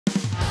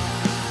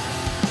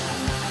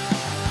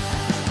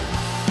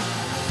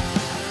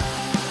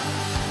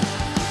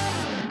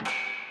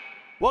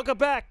Welcome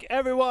back,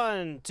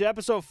 everyone, to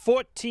episode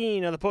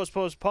 14 of the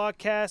Posttopostpod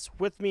podcast.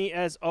 With me,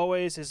 as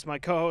always, is my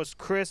co-host,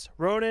 Chris.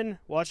 Ronan,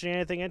 watching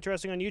anything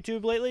interesting on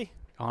YouTube lately?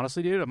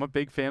 Honestly, dude, I'm a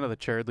big fan of the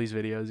Churdleys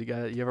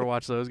videos. You ever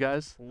watch those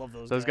guys? Love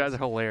those guys. Those guys are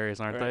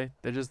hilarious, aren't they?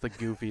 They're just the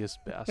goofiest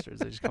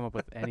bastards. They just come up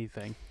with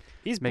anything.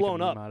 He's Make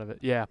blown a meme up. out of it.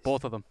 Yeah,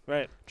 both of them.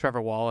 Right.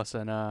 Trevor Wallace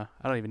and I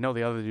don't even know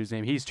the other dude's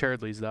name. He's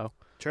Churdleys, though.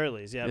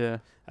 Churdleys, yeah.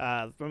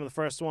 Yeah. Remember the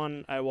first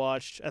one I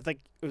watched? I think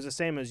it was the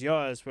same as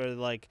yours, where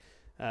like,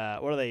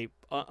 what are they,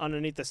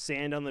 underneath the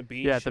sand on the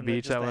beach? Yeah, at the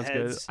beach. That one's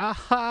good.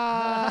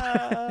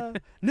 Aha!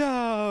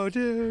 No,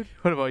 dude.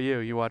 What about you?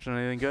 You watching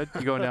anything good?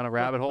 You going down a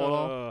rabbit hole at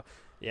all?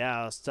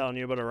 Yeah, I was telling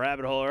you about a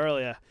rabbit hole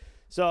earlier.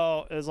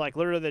 So it was like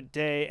literally the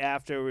day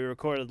after we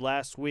recorded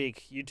last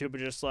week. YouTube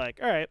was just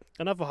like, all right,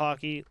 enough of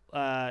hockey.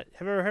 Have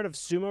you ever heard of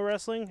sumo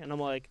wrestling? And I'm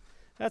like,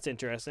 that's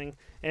interesting.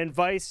 And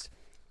Vice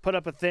put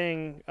up a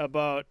thing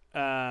about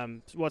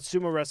what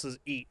sumo wrestlers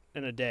eat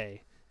in a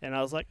day. And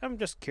I was like, I'm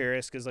just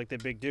curious because like they're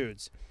big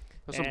dudes.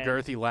 There's some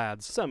girthy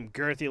lads. Some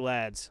girthy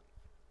lads.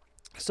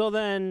 So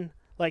then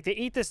like they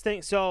eat this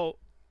thing. So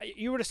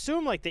you would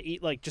assume like they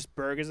eat like just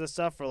burgers and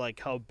stuff for like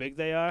how big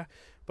they are.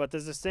 But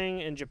there's this thing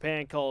in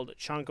Japan called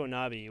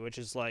chankonabe, which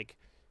is like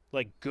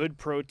good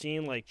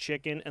protein, like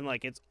chicken, and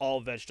like it's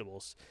all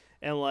vegetables.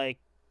 And like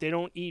they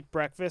don't eat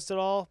breakfast at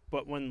all,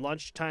 but when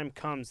lunchtime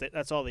comes,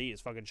 that's all they eat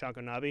is fucking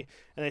chankonabe.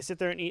 And they sit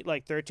there and eat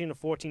like 13 to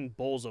 14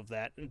 bowls of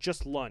that, and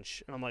just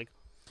lunch. And I'm like,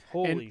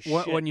 holy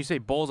shit. When you say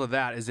bowls of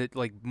that, is it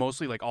like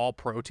mostly like all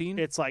protein?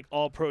 It's like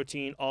all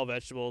protein, all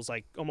vegetables,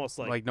 like almost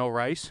like no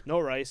rice? No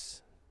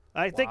rice.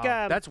 I think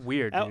that's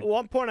weird. At dude.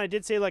 one point I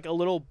did say like a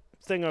little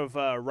thing of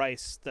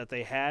rice that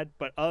they had,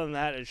 but other than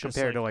that, it's just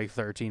compared to like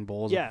 13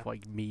 bowls of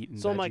like meat and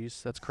veggies. Like,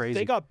 that's crazy.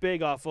 They got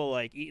big off of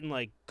like eating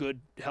like good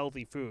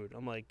healthy food.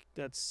 I'm like,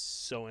 that's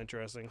so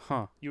interesting.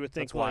 Huh? You would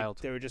think that's like wild.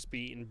 they would just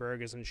be eating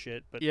burgers and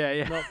shit, but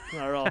yeah, nope,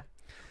 not at all.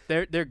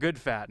 They're good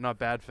fat, not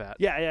bad fat.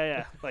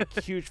 Yeah, like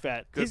huge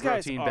fat. Good These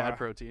protein, guys bad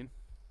protein.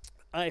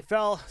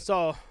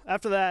 So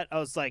after that, I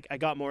was like, I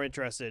got more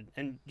interested,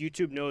 and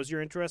YouTube knows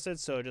you're interested,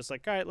 so just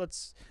like, all right,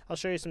 I'll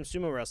show you some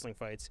sumo wrestling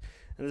fights.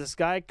 And there's this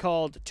guy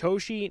called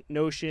Toshi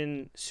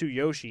Noshin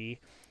Tsuyoshi.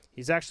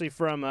 He's actually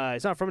from,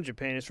 he's not from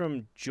Japan, he's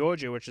from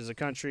Georgia, which is a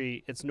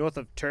country, it's north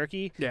of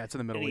Turkey. Yeah, it's in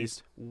the Middle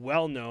East.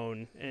 Well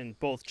known in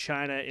both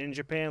China and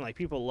Japan, like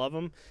people love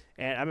him.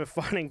 And I've been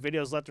finding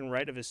videos left and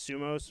right of his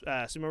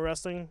sumo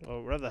wrestling,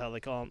 or whatever the hell they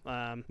call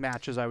them.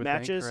 Matches, I would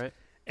think, right?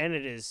 And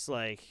it is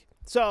like,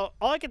 so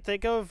all I can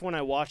think of when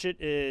I watch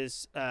it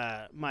is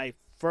my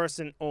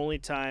first and only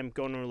time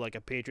going to like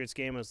a Patriots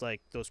game was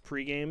like those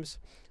pre-games.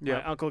 Yeah.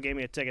 My uncle gave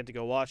me a ticket to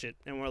go watch it,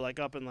 and we're like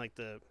up in like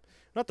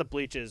not the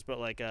bleachers, but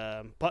like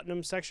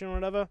Putnam section or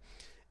whatever.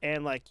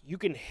 And like you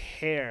can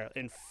hear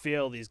and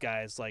feel these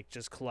guys like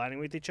just colliding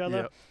with each other.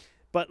 Yep.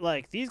 But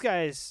like these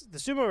guys, the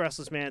sumo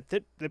wrestlers, man,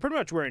 they're pretty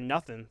much wearing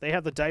nothing. They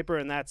have the diaper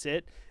and that's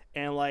it.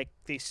 And like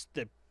they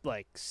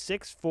like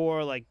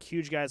 6'4", like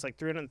huge guys, like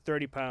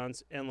 330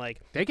 pounds, and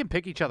like they can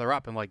pick each other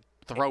up and like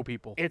throw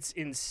people. It's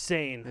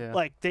insane. Yeah.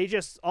 Like they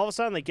just all of a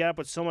sudden they get up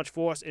with so much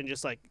force and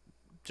just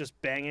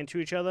bang into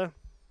each other.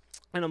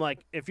 And I'm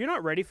like, if you're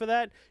not ready for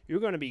that, you're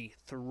going to be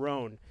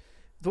thrown.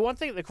 The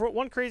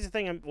one crazy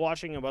thing I'm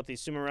watching about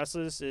these sumo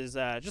wrestlers is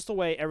just the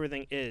way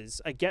everything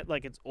is. I get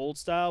like it's old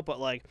style, but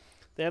like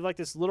they have like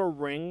this little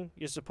ring.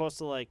 You're supposed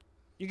to like.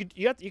 You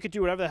could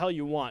do whatever the hell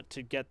you want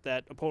to get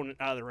that opponent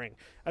out of the ring.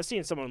 I've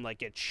seen someone like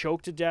get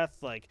choked to death,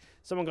 like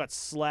someone got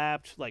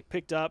slapped, like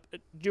picked up.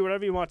 Do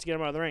whatever you want to get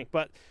them out of the ring.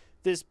 But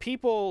there's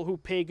people who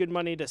pay good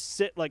money to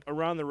sit like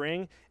around the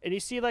ring, and you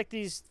see like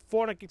these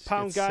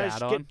 400-pound guys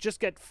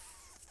get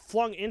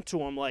flung into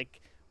them. Like,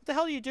 what the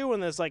hell do you do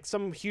when there's like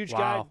some huge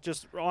guy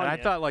just on? And I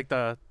thought like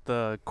the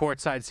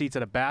courtside seats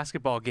at a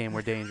basketball game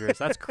were dangerous.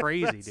 That's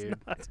crazy, dude.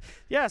 Nuts.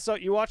 Yeah, so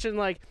you're watching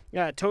like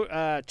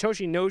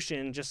Toshi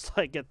Noshin just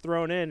like get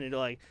thrown in, and you're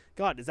like,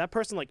 God, is that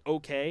person like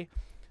okay?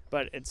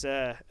 But it's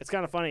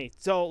kind of funny.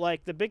 So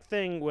like the big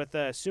thing with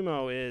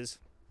sumo is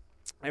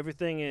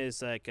everything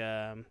is like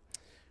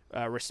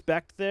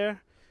respect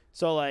there.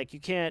 So like you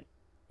can't,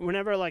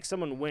 whenever like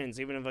someone wins,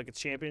 even if like it's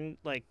champion,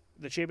 like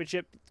the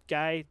championship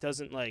guy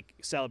doesn't like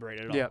celebrate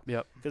at all.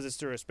 Yep. Because it's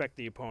to respect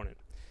the opponent.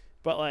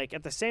 But like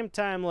at the same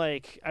time,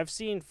 like I've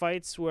seen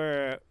fights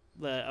where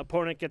the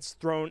opponent gets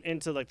thrown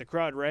into like the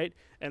crowd, right?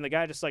 And the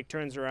guy just like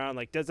turns around,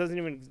 like doesn't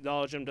even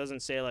acknowledge him, doesn't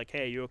say like,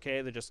 "Hey, you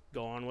okay?" They just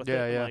go on with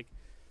it. Yeah. Like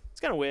it's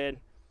kind of weird.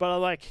 But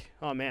I'm like,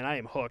 oh man, I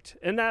am hooked.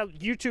 And now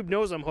YouTube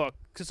knows I'm hooked.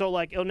 So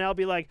like it'll now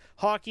be like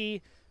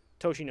hockey,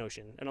 Toshi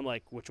Noshin, and I'm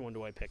like, which one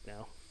do I pick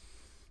now?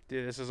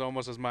 Dude, this is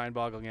almost as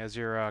mind-boggling as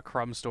your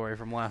crumb story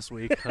from last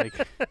week.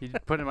 Like, you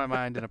put in my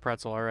mind in a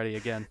pretzel already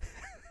again.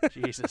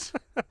 Jesus.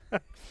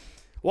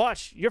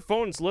 Watch, your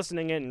phone's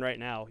listening in right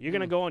now. You're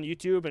going to go on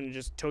YouTube and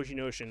just Toshi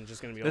Noshin is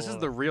just going to be This is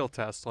the real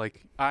test.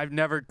 Like, I've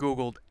never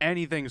Googled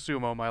anything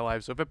sumo in my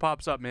life, so if it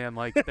pops up, man,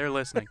 like, they're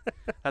listening.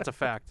 That's a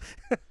fact.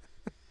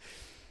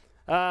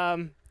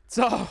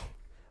 So,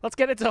 let's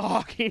get into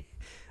hockey.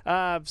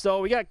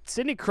 So, we got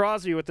Sidney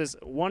Crosby with his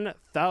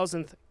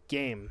 1,000th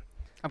game.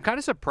 I'm kind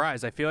of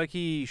surprised. I feel like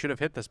he should have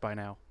hit this by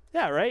now.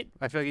 Yeah, right?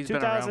 I feel like he's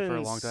been around for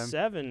a long time.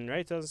 2007,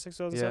 right? 2006,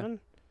 2007? Yeah.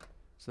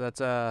 So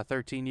that's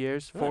 13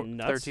 years,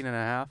 13 and a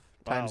half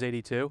times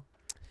 82.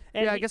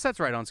 And yeah, I guess that's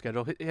right on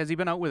schedule. Has he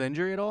been out with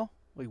injury at all?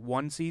 Like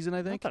one season,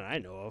 I think? Not that I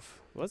know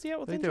of. Was he out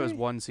with injury? I think there was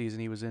one season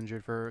he was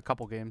injured for a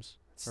couple games.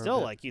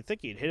 Still, like, you'd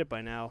think he'd hit it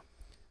by now.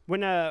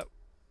 When I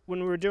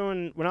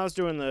was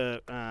doing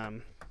the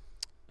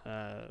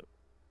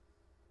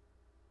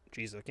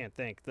jeez, I can't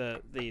think.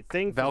 The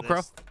thing for Velcro?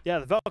 this. Yeah,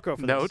 the Velcro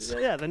for notes? this.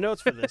 Yeah, the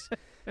notes for this.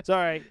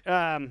 Sorry.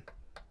 I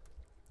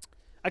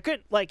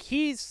couldn't, like,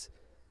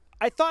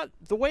 I thought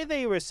the way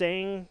they were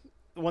saying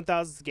the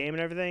 1000th game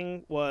and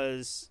everything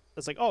was,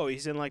 it's like, oh,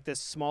 he's in, like,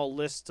 this small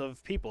list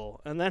of people.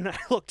 And then I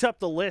looked up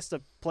the list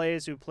of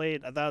players who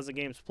played 1,000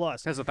 games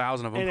plus. There's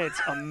 1,000 of them. And it's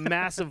a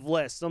massive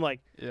list. I'm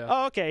like, yeah.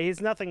 Oh, okay,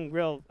 he's nothing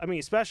real. I mean,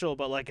 he's special,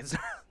 but, like, it's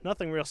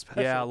nothing real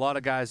special. Yeah, a lot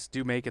of guys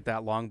do make it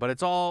that long, but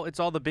it's all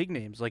the big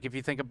names. Like, if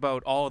you think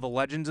about all of the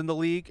legends in the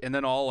league and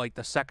then all, like,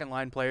 the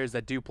second-line players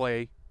that do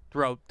play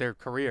throughout their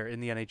career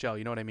in the NHL,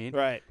 you know what I mean?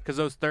 Right. Because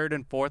those third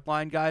and fourth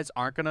line guys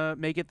aren't going to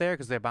make it there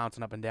because they're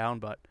bouncing up and down,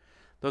 but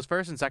those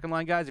first and second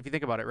line guys, if you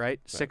think about it, right?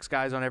 6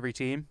 guys on every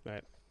team.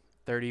 Right.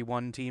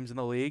 31 teams in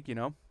the league, you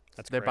know?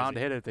 They're bound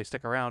to hit it if they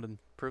stick around and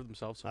prove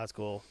themselves. That's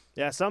cool.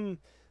 Yeah,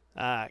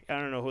 I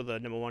don't know who the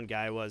number one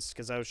guy was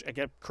because I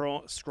kept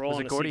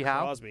scrolling to see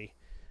Crosby.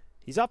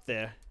 He's up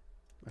there.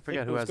 I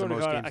forget who has the most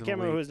games in the league. I can't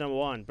remember who's number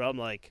one, but I'm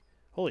like,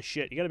 holy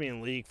shit, you got to be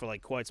in the league for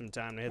like quite some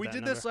time to hit that number.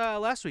 We did this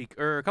last week,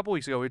 or a couple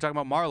weeks ago. We were talking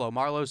about Marleau.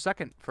 Marleau's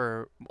second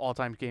for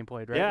all-time game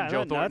played, right? Yeah, and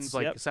Joe Thornton's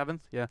like 7th.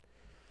 Yeah.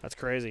 That's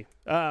crazy.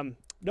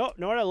 No,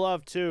 what I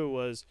loved too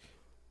was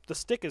the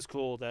stick is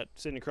cool that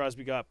Sidney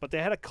Crosby got, but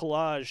they had a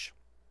collage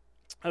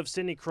of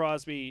Sidney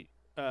Crosby.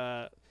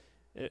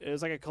 It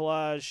was like a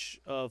collage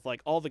of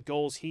like all the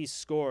goals he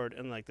scored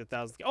in like the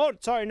 1000th. Oh,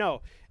 sorry,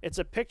 no, it's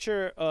a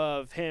picture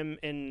of him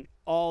in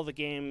all the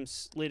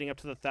games leading up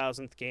to the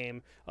 1000th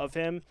game of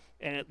him,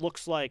 and it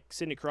looks like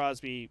Sidney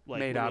Crosby like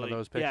made out of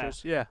those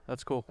pictures. Yeah,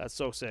 that's cool. That's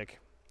so sick.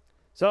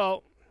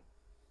 So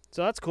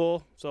that's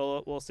cool.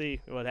 So we'll see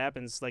what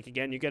happens. Like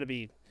again, you got to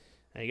be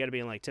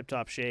in like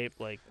tip-top shape.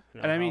 Like,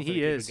 and I mean,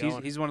 he is.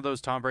 He's one of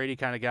those Tom Brady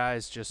kind of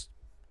guys, just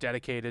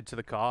dedicated to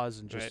the cause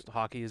and just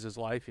hockey is his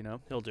life. You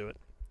know, he'll do it.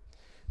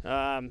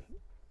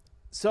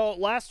 So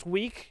last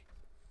week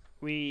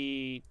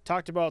we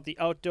talked about the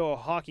outdoor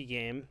hockey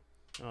game,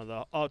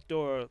 the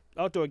outdoor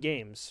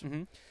games,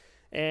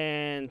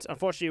 and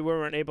unfortunately we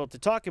weren't able to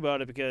talk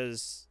about it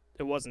because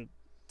it wasn't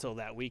till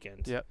that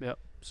weekend. Yep.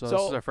 So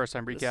this is our first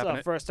time recapping This is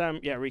our first time,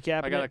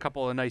 recapping. I got a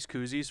couple of nice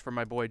koozies from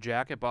my boy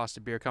Jack at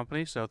Boston Beer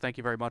Company, so thank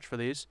you very much for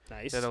these.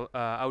 Nice.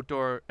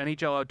 Outdoor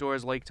NHL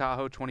Outdoors Lake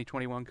Tahoe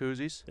 2021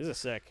 koozies. These are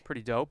sick.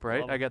 Pretty dope,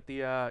 right? I got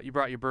the you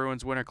brought your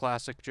Bruins Winter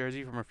Classic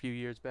jersey from a few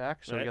years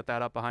back, so I got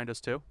that up behind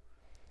us too.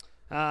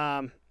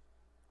 So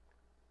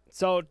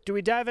do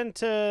we dive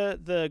into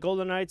the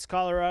Golden Knights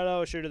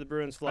Colorado or should we do the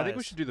Bruins Flyers? I think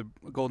we should do the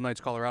Golden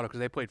Knights Colorado because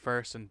they played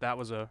first, and that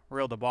was a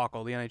real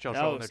debacle. The NHL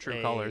showing their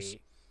true colors.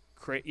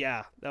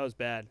 Yeah, that was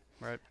bad.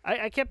 Right.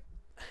 I kept.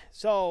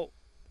 So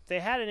they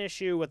had an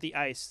issue with the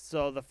ice.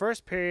 So the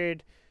first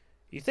period,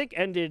 you think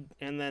ended,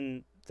 and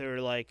then they were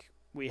like,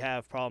 "We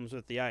have problems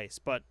with the ice."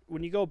 But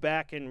when you go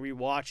back and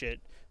rewatch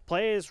it,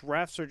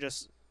 refs are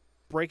just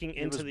breaking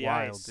into the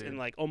ice and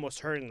like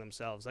almost hurting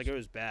themselves. Like it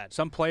was bad.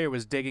 Some player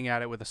was digging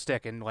at it with a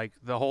stick, and like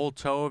the whole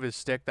toe of his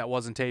stick that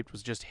wasn't taped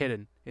was just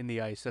hidden in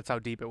the ice. That's how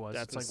deep it was.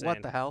 That's it's insane. Like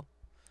what the hell?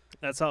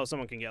 That's how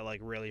someone can get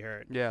like really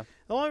hurt. Yeah.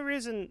 The only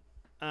reason.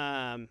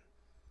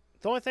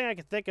 The only thing I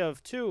could think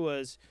of, too,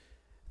 was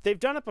they've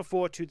done it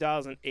before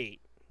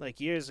 2008, like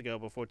years ago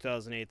before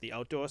 2008, the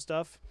outdoor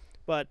stuff.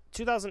 But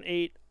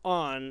 2008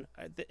 on,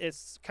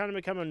 it's kind of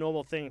become a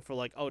normal thing for,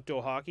 like,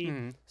 outdoor hockey.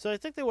 Mm-hmm. So I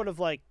think they would have,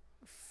 like,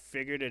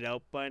 figured it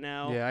out by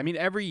now. Yeah, I mean,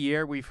 every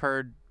year we've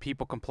heard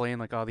people complain,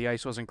 like, oh, the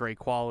ice wasn't great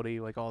quality,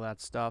 like all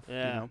that stuff.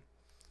 Yeah. You know?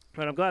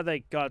 But I'm glad they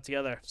got it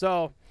together.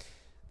 So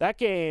that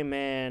game,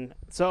 man,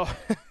 so...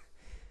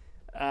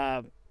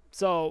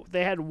 So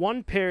they had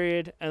one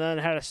period and then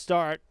had to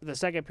start the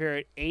second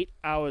period 8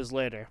 hours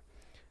later.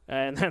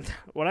 And then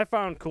what I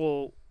found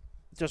cool,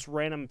 just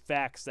random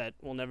facts that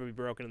will never be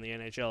broken in the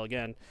NHL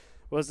again,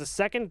 was the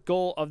second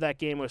goal of that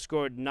game was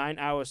scored 9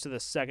 hours to the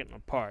second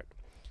apart.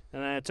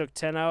 And then it took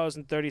 10 hours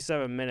and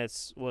 37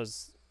 minutes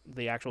was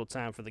the actual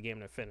time for the game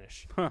to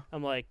finish. Huh.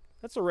 I'm like,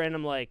 that's a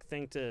random like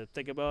thing to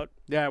think about.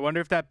 Yeah, I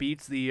wonder if that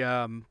beats the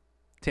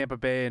Tampa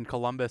Bay and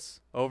Columbus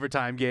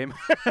overtime game.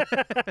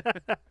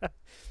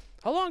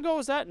 How long ago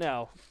was that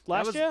now?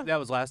 Last year? That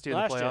was last year,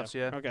 the playoffs,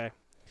 yeah. Okay.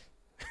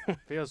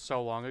 Feels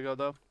so long ago,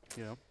 though,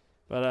 you know.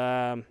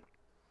 But,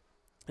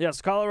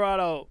 yes,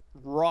 Colorado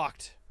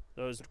rocked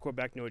those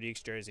Quebec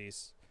Nordiques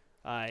jerseys.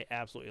 I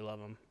absolutely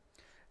love them.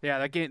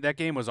 Yeah, that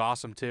game was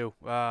awesome, too.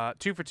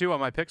 2 for 2 on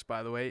my picks,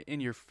 by the way,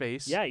 in your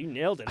face. Yeah, you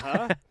nailed it,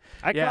 huh?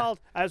 I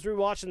was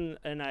rewatching,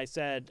 and I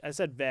said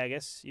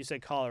Vegas. You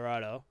said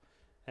Colorado.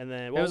 And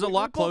then, it was a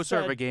lot closer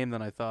of a game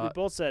than I thought.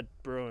 We both said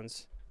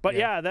Bruins. But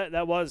yeah,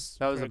 that was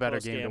a better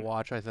game to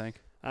watch, I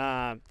think.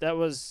 That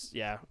was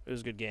it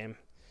was a good game.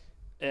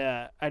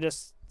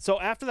 So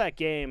after that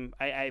game,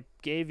 I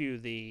gave you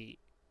the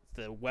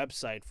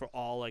website for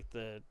all like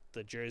the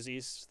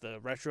jerseys, the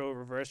retro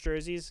reverse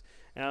jerseys,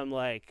 and I'm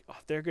like, oh,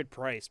 they're a good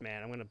price,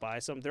 man. I'm gonna buy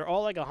some. They're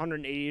all like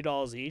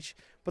 $180 each,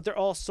 but they're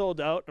all sold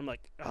out. I'm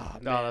like, oh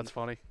man, no, that's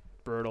funny,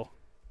 brutal.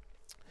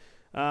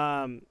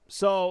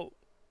 So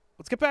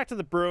let's get back to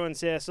the Bruins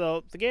here.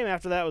 So the game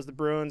after that was the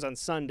Bruins on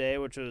Sunday,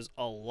 which was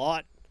a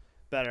lot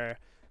better.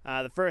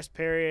 The first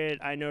period,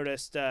 I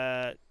noticed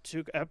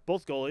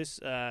both goalies,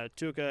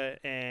 Tuukka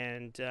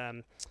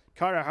and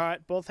Carter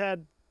Hart, both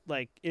had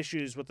like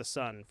issues with the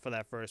sun for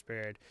that first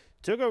period.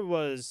 Tuukka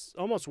was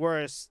almost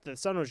worse. The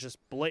sun was just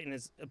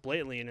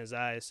blatantly in his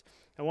eyes.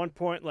 At one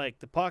point, like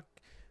the puck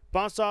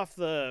bounced off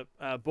the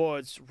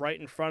boards right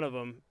in front of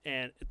him,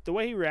 and the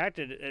way he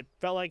reacted, it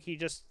felt like he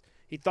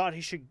thought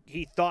he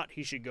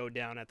should go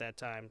down at that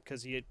time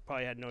because he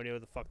probably had no idea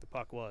what the fuck the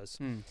puck was.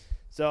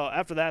 So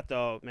after that,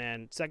 though,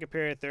 man, second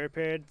period, third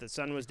period, the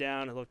sun was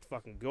down. It looked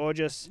fucking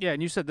gorgeous. Yeah,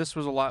 and you said this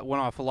went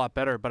off a lot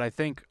better, but I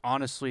think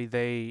honestly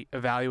they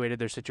evaluated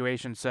their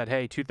situation, said,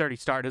 hey, 2:30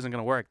 start isn't going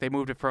to work. They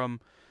moved it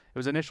from, it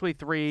was initially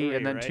 3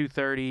 and then right?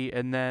 2:30,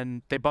 and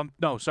then they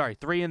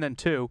 3 and then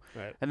 2,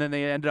 right. And then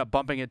they ended up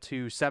bumping it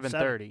to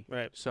 7:30.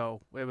 Right.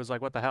 So it was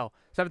like, what the hell?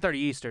 7:30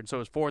 Eastern, so it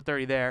was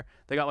 4:30 there.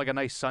 They got like a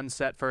nice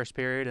sunset first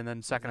period, and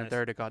then second and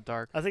third it got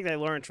dark. I think they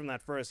learned from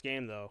that first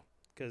game, though.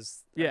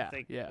 Because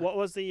what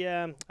was the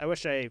I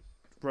wish I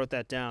wrote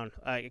that down.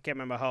 I can't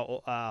remember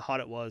how hot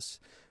it was,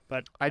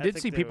 but I did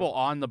see people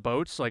on the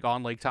boats, like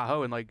on Lake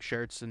Tahoe, in like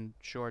shirts and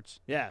shorts.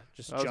 Yeah,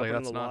 just jumping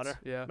in the water.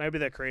 Yeah, maybe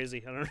they're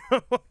crazy. I don't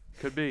know.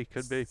 Could be.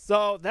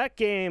 So that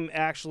game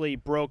actually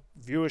broke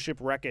viewership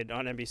record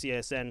on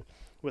NBCSN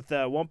with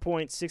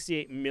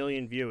 1.68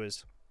 million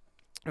viewers.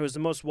 It was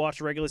the most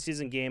watched regular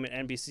season game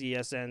in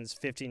NBCSN's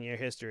 15-year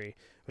history,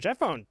 which I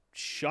found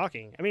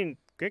shocking. I mean,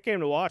 great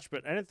game to watch,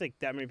 but I didn't think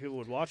that many people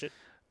would watch it.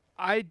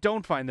 I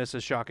don't find this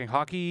as shocking.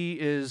 Hockey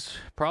is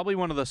probably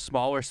one of the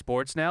smaller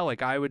sports now.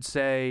 Like I would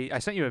say, I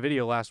sent you a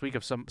video last week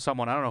of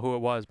someone, I don't know who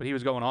it was, but he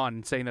was going on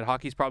and saying that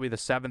hockey's probably the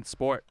 7th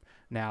sport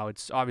now.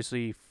 It's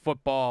obviously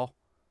football,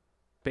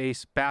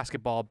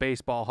 basketball,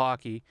 baseball,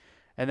 hockey,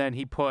 and then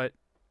he put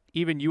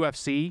even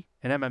UFC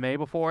and MMA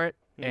before it,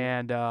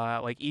 and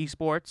like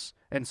esports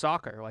and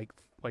soccer, like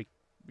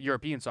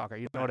European soccer,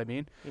 you know what I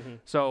mean? Mm-hmm.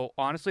 So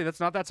honestly, that's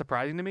not that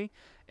surprising to me.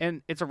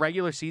 And it's a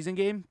regular season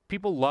game.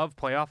 People love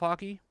playoff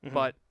hockey,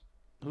 but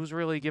who's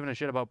really giving a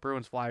shit about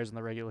Bruins Flyers in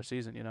the regular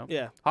season, you know?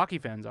 Yeah. Hockey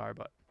fans are,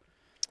 but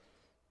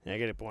yeah, I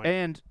get a point.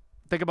 And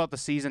think about the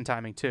season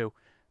timing too.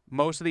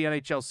 Most of the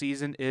NHL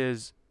season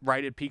is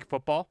right at peak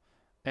football,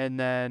 and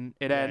then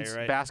it ends,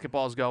 right.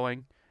 Basketball's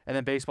going, and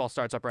then baseball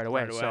starts up right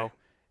away. So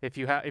if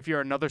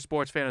you're another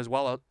sports fan as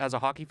well as a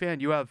hockey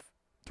fan, you have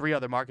 3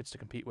 other markets to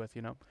compete with,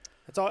 you know?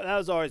 That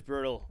was always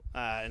brutal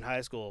in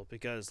high school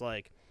because,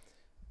 like,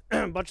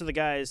 a bunch of the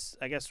guys,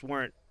 I guess,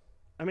 weren't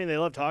 – I mean, they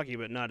loved hockey,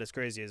 but not as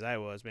crazy as I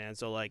was, man.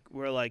 So, like,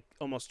 we're, like,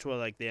 almost to,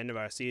 like, the end of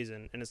our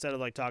season. And instead of,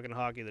 like, talking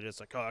hockey, they're just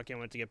like, oh, I can't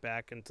wait to get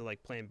back into,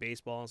 like, playing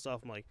baseball and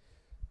stuff. I'm like,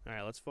 all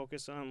right, let's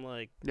focus on,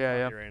 like,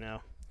 hockey right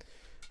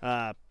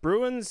now.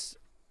 Bruins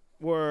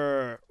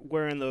were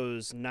wearing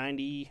those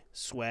 90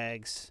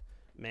 swags.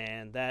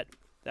 Man, that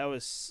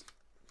was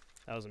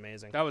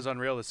amazing. That was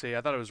unreal to see.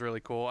 I thought it was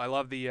really cool. I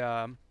love the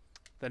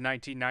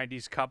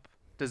 1990s Cup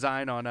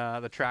design on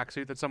the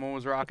tracksuit that someone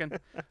was rocking.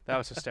 That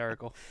was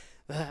hysterical.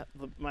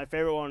 My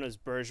favorite one was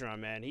Bergeron,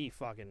 man. He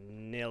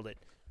fucking nailed it.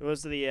 It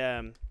was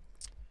the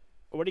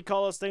what do you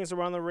call those things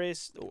around the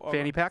race?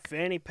 Fanny pack?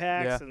 Fanny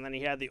packs, Yeah. And then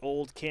he had the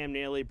old Cam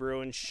Neely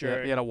Bruins shirt.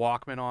 Yeah, he had a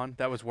Walkman on.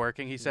 That was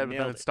working, he said, but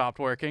then it stopped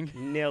working.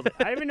 Nailed it.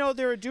 I didn't even know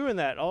they were doing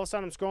that. All of a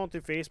sudden, I'm scrolling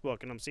through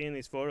Facebook, and I'm seeing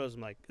these photos.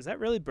 I'm like, is that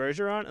really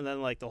Bergeron? And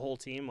then, like, the whole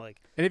team, like...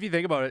 And if you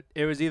think about it,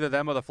 it was either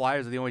them or the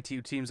Flyers are the only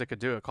 2 teams that could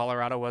do it.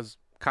 Colorado was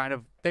kind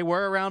of... They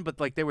were around, but,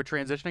 like, they were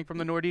transitioning from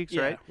the Nordiques,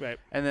 right? Right.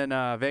 And then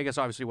Vegas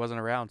obviously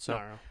wasn't around, so...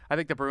 No. I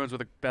think the Bruins were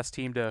the best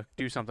team to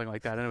do something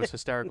like that, and it was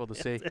hysterical to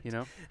see, you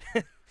know?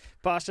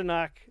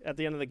 Pasternak at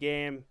the end of the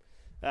game.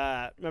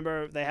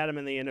 Remember they had him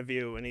in the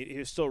interview, and he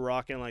was still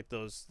rocking like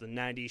the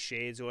 90s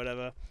shades or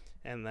whatever.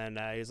 And then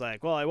he's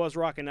like, "Well, I was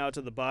rocking out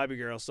to the Barbie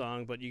Girl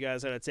song, but you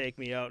guys had to take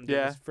me out and do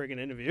this friggin'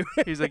 interview."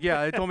 He's like,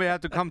 "Yeah, they told me I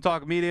have to come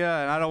talk media,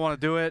 and I don't want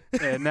to do it.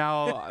 And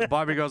now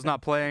Barbie Girl's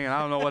not playing, and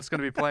I don't know what's going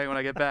to be playing when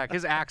I get back."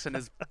 His accent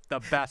is the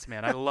best,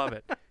 man. I love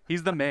it.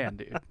 He's the man,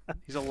 dude.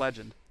 He's a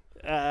legend.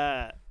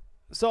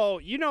 So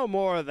you know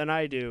more than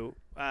I do.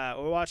 I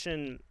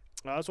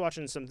was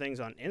watching some things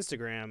on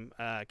Instagram.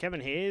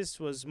 Kevin Hayes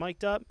was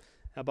mic'd up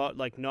about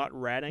like not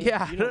ratting.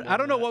 Yeah, I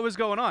don't know what was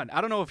going on.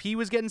 I don't know if he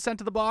was getting sent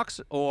to the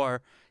box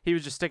or he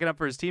was just sticking up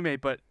for his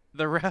teammate. But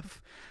the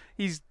ref,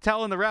 he's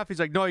telling the ref, he's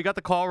like, "No, you got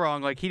the call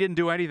wrong. Like he didn't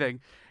do anything."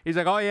 He's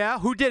like, "Oh yeah,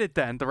 who did it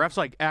then?" The ref's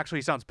like,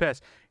 actually sounds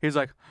pissed. He's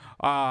like,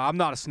 "I'm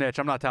not a snitch.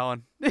 I'm not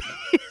telling."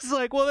 He's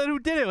like, "Well then, who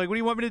did it? Like, what do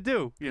you want me to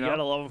do?" You know?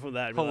 Gotta love him for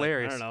that.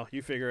 Hilarious. Like, I don't know.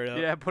 You figure it out.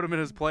 Yeah, put him in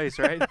his place,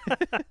 right?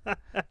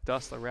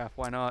 Dust the ref.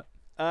 Why not?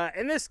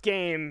 In this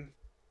game,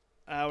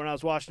 when I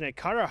was watching it,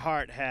 Carter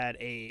Hart had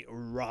a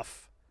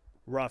rough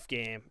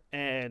game,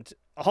 and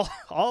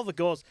all the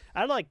goals.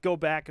 I'd like go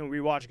back and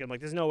rewatch it. I'm like,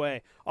 there's no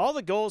way. All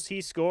the goals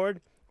he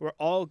scored were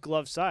all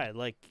glove side.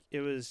 Like, it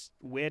was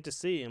weird to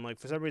see. And like,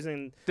 for some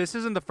reason, This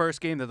isn't the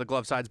first game that the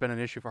glove side's been an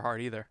issue for Hart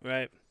either.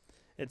 right?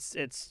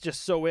 It's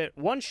just so weird.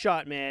 One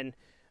shot, man.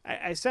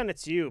 I sent it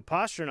to you.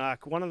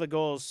 Pasternak, one of the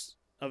goals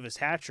of his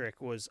hat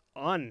trick was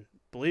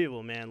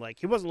unbelievable, man. Like,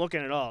 he wasn't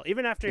looking at all.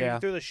 Even after he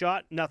threw the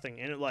shot, nothing.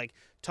 And it like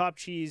top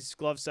cheese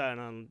glove side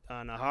on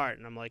a Hart,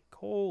 and I'm like,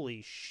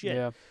 holy shit.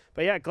 Yeah.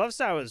 But yeah, glove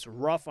side was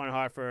rough on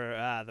Hart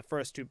for the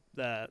first two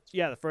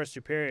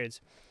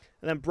periods,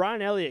 and then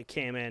Brian Elliott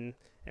came in,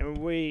 and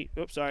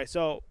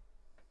So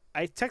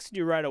I texted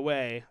you right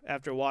away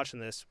after watching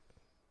this.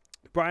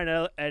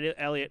 Brian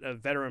Elliott, a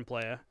veteran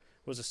player,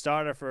 was a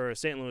starter for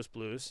St. Louis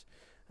Blues.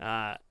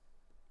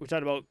 We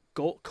talked about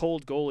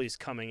cold goalies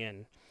coming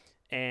in,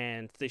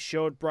 and they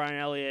showed Brian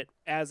Elliott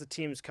as the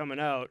team's coming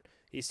out.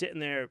 He's sitting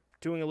there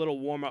doing a little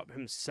warm-up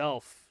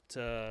himself.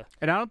 And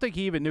I don't think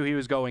he even knew he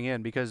was going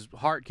in because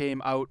Hart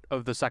came out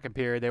of the second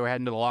period. They were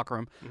heading to the locker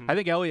room. Mm-hmm. I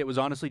think Elliott was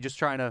honestly just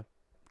trying to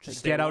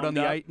get out on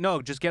the ice.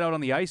 No, just get out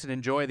on the ice and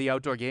enjoy the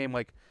outdoor game.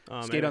 Like,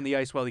 skate on the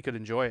ice while he could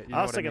enjoy it.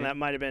 I was thinking that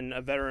might have been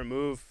a veteran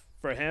move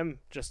for him.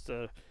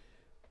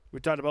 We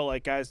talked about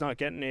like guys not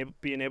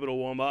being able to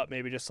warm up.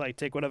 Maybe just like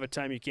take whatever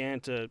time you can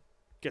to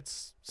get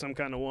some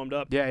kind of warmed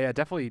up. Yeah,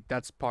 definitely.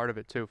 That's part of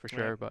it too, for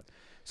sure. Right. But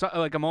so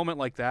like a moment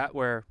like that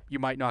where you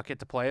might not get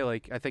to play,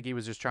 like I think he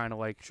was just trying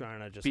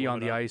to just be on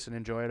the ice and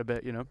enjoy it a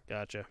bit.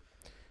 Gotcha.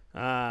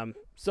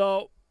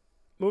 So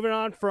moving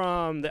on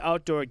from the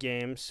outdoor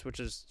games, which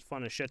is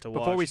fun as shit to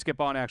watch. Before we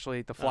skip on,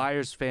 actually, the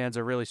Flyers fans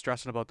are really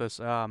stressing about this.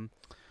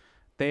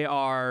 They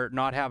are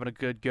not having a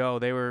good go.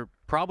 They were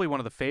probably one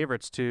of the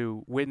favorites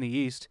to win the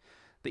East.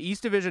 The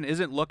East Division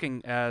isn't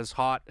looking as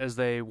hot as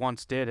they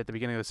once did at the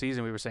beginning of the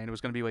season. We were saying it was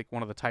going to be like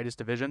one of the tightest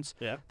divisions.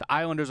 Yeah. The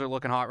Islanders are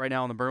looking hot right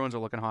now, and the Bruins are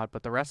looking hot.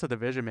 But the rest of the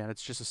division, man,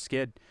 it's just a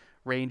skid.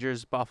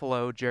 Rangers,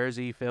 Buffalo,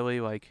 Jersey, Philly,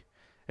 like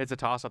it's a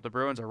toss-up. The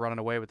Bruins are running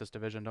away with this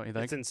division, don't you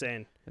think? It's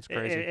insane. It's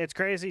crazy. It's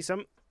crazy.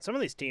 Some of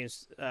these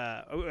teams,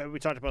 we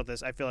talked about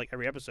this, I feel like,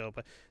 every episode,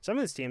 but some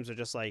of these teams are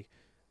just like,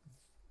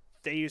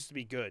 they used to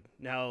be good.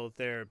 Now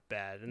they're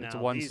bad. And it's now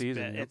one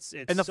season. Yep. It's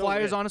and the so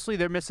Flyers, good. honestly,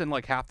 they're missing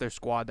like half their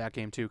squad that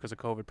game too because of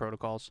COVID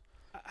protocols.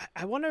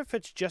 I wonder if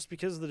it's just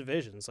because of the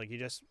divisions. Like, you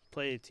just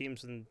play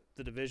teams in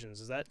the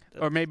divisions. Is that?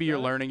 Or maybe you're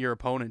learning your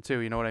opponent too.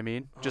 You know what I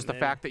mean? Oh, just the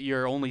maybe. fact that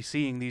you're only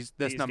seeing this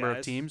number guys.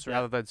 of teams Yeah.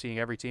 rather than seeing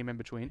every team in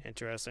between.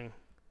 Interesting.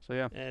 So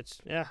yeah.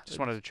 Just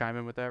wanted to chime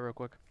in with that real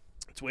quick.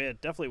 It's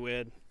weird. Definitely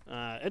weird.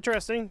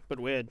 Interesting, but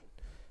weird.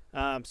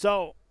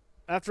 So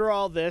after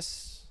all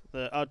this,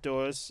 the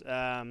outdoors,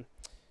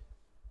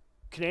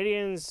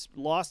 Canadians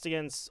lost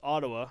against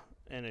Ottawa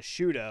in a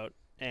shootout,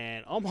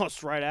 and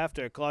almost right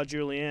after, Claude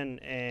Julien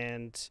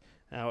and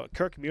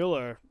Kirk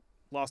Mueller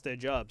lost their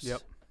jobs.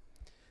 Yep.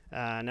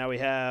 Now we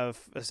have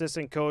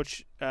assistant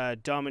coach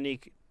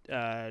Dominique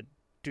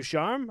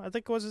Ducharme, I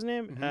think was his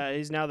name. Mm-hmm.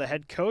 He's now the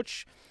head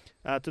coach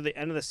to the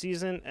end of the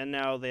season, and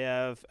now they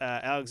have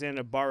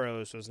Alexander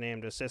Burrows was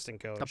named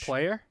assistant coach. A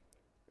player?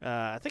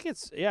 I think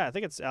it's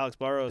Alex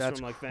Burrows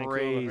That's from like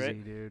crazy, Vancouver,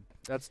 right? dude.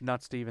 That's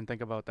nuts to even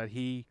think about that.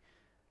 He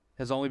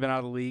has only been out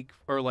of the league,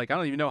 or like I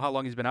don't even know how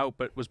long he's been out,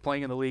 but was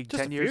playing in the league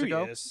Just 10 a years few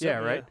ago. years. Yeah,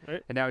 So, right?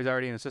 right. And now he's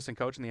already an assistant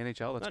coach in the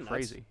NHL. That's Not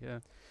crazy. Yeah.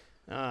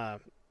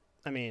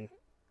 I mean,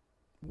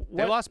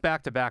 They lost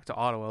back-to-back to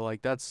Ottawa.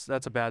 Like that's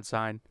a bad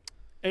sign.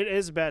 It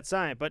is a bad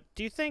sign, but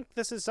do you think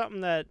this is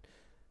something that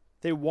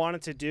they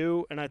wanted to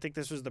do, and I think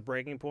this was the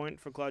breaking point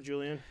for Claude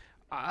Julien?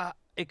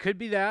 It could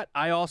be that.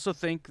 I also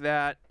think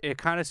that it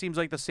kind of seems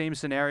like the same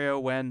scenario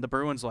when the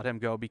Bruins let him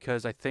go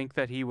because I think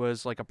that he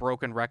was like a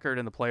broken record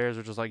and the players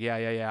are just like,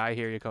 yeah, I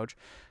hear you, coach.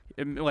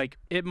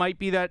 It might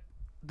be that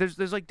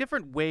there's like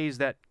different ways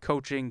that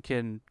coaching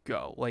can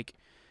go. Like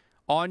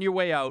on your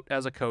way out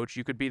as a coach,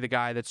 you could be the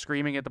guy that's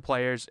screaming at the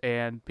players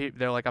and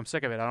they're like, I'm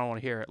sick of it. I don't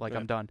want to hear it. Like,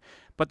 I'm done.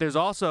 But there's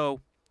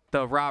also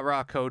the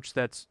rah-rah coach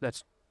that's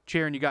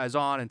cheering you guys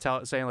on and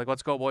saying like,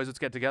 let's go boys, let's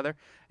get together.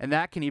 And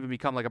that can even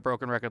become like a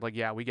broken record. Like,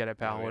 yeah, we get it,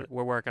 pal.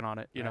 We're working on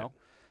it, you know?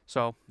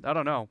 So I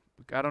don't know.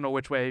 I don't know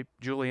which way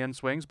Julien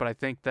swings, but I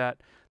think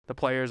that the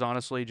players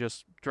honestly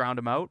just drowned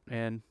him out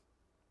and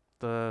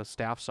the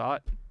staff saw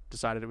it,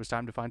 decided it was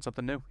time to find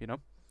something new, you know?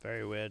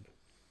 Very weird.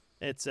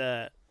 It's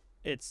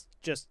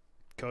just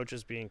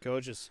coaches being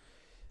coaches.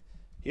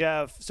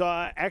 Yeah. So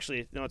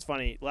actually, no, it's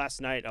funny.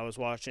 Last night I was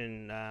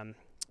watching,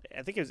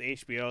 I think it was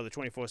HBO, the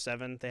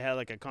 24/7. They had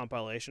like a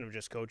compilation of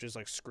just coaches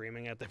like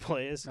screaming at their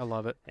players. I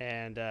love it.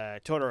 And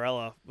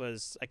Tortorella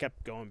was, I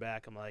kept going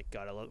back. I'm like,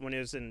 God, I love, when he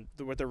was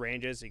with the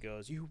Rangers, he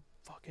goes, you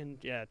fucking,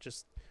 yeah,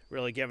 just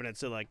really giving it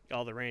to like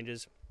all the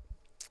Rangers.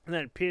 And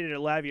then Peter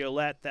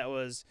Laviolette, that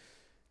was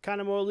kind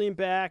of more lean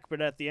back,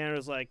 but at the end it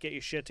was like, get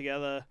your shit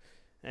together.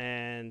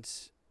 And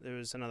there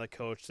was another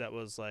coach that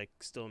was like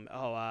still,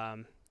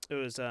 it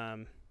was,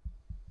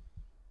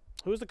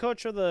 who was the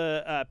coach of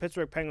the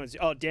Pittsburgh Penguins?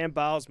 Oh, Dan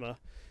Bylsma.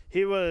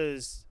 He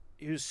was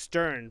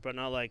stern, but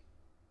not like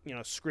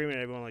screaming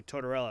at everyone like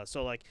Tortorella.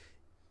 So like,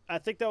 I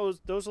think those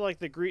are like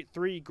the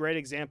three great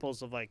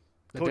examples of like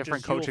The coaches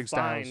different you'll coaching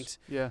find. styles.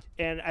 Yeah.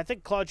 And I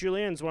think Claude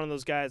Julien's one of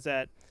those guys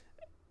that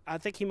I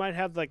think he might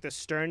have like the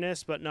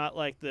sternness, but not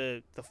like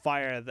the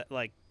fire that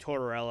like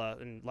Tortorella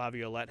and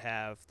Laviolette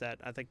have. That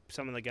I think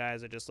some of the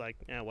guys are just like,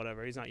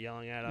 whatever. He's not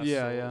yelling at us.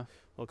 Yeah, so yeah.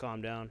 We'll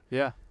calm down.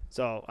 Yeah.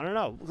 So I don't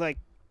know. Like,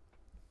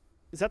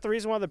 is that the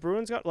reason why the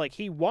Bruins got like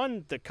he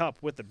won the cup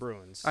with the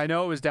Bruins? I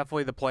know it was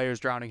definitely the players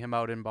drowning him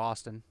out in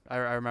Boston. I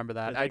remember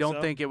that. I don't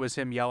think it was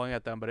him yelling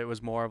at them, but it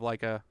was more of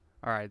like all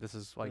right, this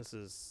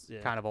is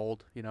kind of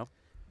old,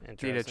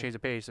 Need to change the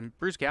pace. And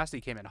Bruce Cassidy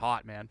came in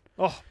hot, man.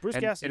 Oh, Bruce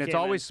Cassidy. And it's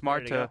always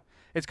smart to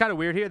it's kind of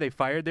weird here. They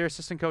fired their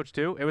assistant coach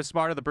too. It was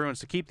smart of the Bruins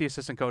to keep the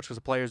assistant coach because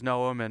the players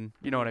know him and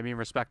you know what I mean,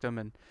 respect him.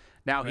 And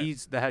now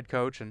he's the head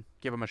coach and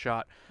give him a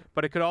shot.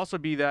 But it could also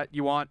be that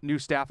you want new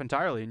staff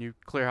entirely and you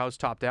clear house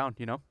top down.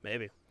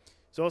 Maybe.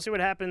 So we'll see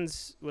what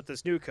happens with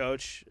this new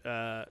coach.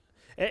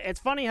 It's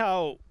funny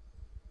how,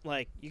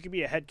 like, you could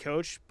be a head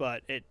coach,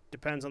 but it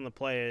depends on the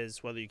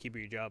players whether you keep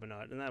your job or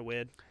not. Isn't that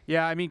weird?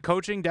 Yeah, I mean,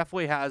 coaching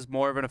definitely has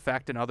more of an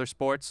effect in other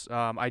sports.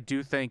 I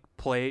do think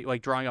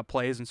drawing up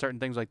plays and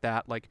certain things like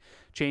that, like,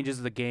 changes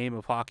the game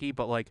of hockey.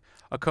 But, like,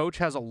 a coach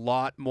has a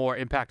lot more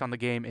impact on the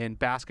game in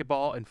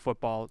basketball and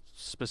football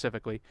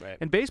specifically. Right.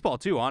 And baseball,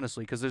 too,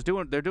 honestly, because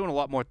they're doing a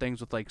lot more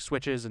things with, like,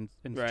 switches and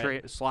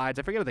slides.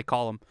 I forget what they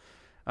call them.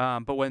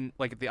 But when,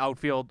 like, the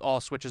outfield all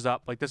switches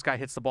up, like, this guy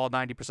hits the ball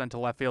 90% to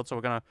left field, so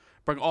we're going to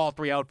bring all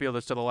three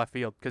outfielders to the left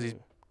field because he's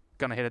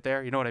going to hit it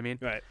there. You know what I mean?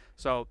 Right.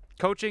 So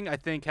coaching, I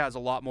think, has a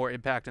lot more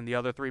impact in the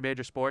other three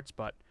major sports,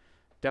 but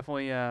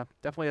definitely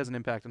has an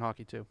impact in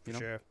hockey, too.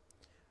 Sure. I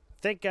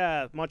think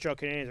Montreal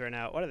Canadiens right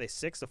now, what are they,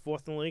 6th or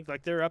 4th in the league?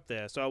 Like, they're up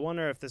there. So I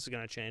wonder if this is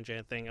going to change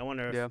anything. I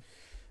wonder if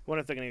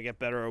they're going to get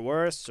better or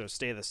worse or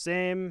stay the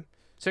same.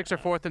 6th or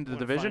 4th in the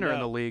division or in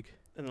the league?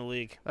 In the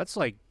league. That's,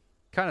 like,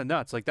 kind of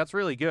nuts. Like, that's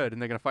really good, and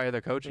they're going to fire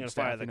their coaching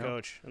staff. They're going to fire the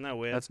coach. Isn't that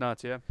weird? That's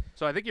nuts, yeah.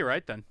 So I think you're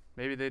right, then.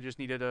 Maybe they just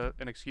needed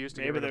an excuse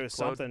to get rid of Claude. Maybe there was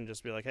something,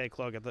 just be like, hey,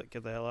 Claude,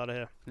 get the hell out of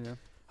here.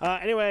 Yeah.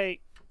 Anyway,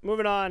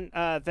 moving on.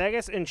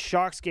 Vegas and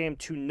Sharks game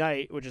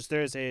tonight, which is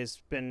Thursday,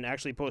 has been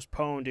actually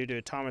postponed due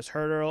to Thomas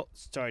Hertel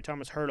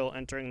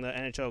entering the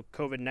NHL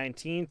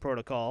COVID-19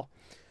 protocol.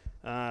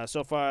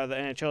 So far, the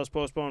NHL has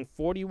postponed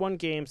 41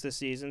 games this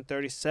season,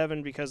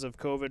 37 because of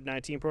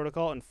COVID-19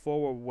 protocol, and 4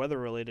 were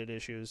weather-related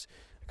issues.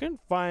 I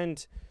couldn't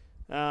find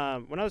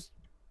when I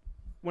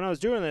was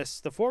doing this,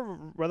 the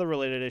 4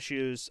 weather-related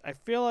issues. I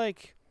feel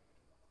like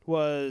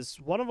was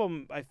one of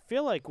them. I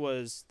feel like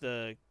was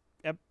the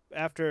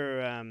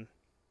after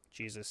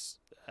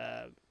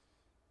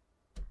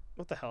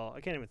what the hell? I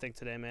can't even think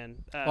today,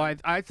 man. Well,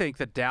 I think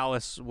that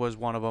Dallas was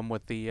one of them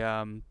with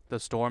the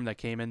storm that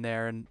came in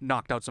there and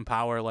knocked out some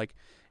power, like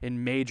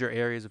in major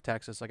areas of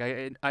Texas. Like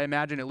I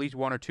imagine at least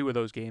 1 or 2 of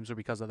those games were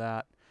because of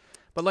that.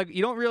 But like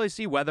you don't really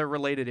see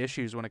weather-related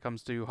issues when it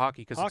comes to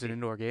hockey because it's an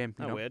indoor game.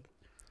 Not weird.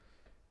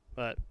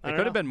 But it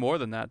could have been more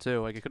than that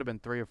too. Like it could have been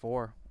 3 or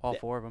 4, all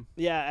 4 of them.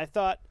 Yeah, I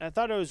thought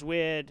it was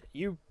weird.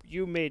 You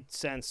made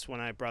sense when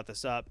I brought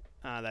this up.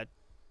 That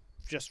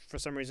just for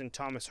some reason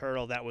Thomas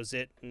Hertel, that was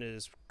it in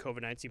his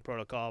COVID-19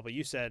 protocol. But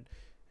you said,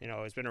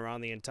 he's been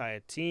around the entire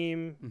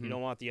team. Mm-hmm. You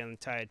don't want the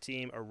entire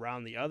team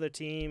around the other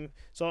team,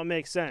 so it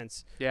makes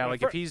sense. Yeah,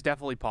 like if he's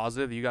definitely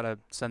positive, you got to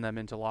send them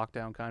into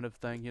lockdown, kind of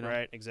thing.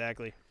 Right,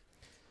 exactly.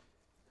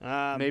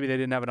 Maybe they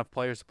didn't have enough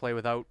players to play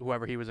without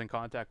whoever he was in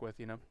contact with.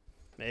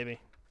 Maybe.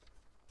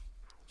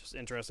 Just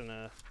interesting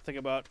to think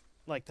about,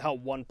 like how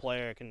one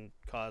player can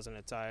cause an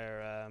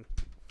entire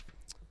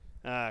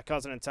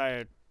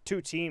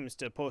 2 teams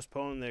to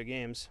postpone their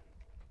games.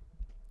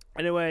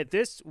 Anyway,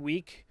 this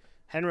week,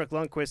 Henrik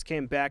Lundqvist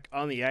came back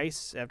on the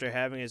ice after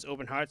having his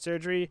open heart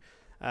surgery.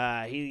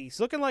 He's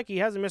looking like he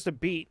hasn't missed a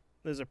beat.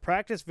 There's a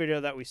practice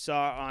video that we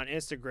saw on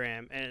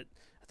Instagram, and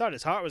I thought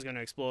his heart was going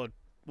to explode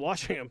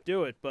watching him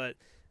do it. But,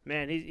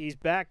 man, he's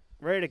back,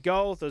 ready to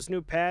go. Those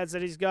new pads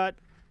that he's got,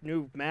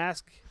 new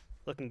mask,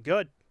 looking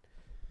good.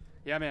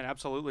 Yeah, man,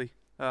 absolutely.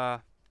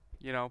 I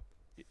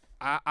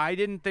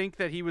didn't think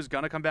that he was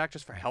going to come back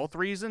just for health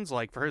reasons,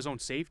 like for his own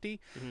safety,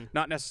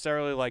 not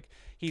necessarily like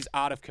he's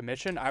out of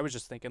commission. I was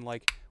just thinking,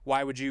 like,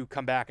 why would you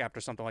come back after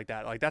something like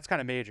that? Like, that's kind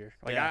of major.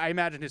 Like, I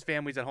imagine his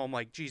family's at home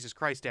like, Jesus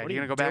Christ, Dad, you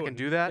going to go back and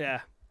do that?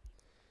 Yeah.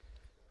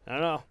 I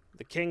don't know.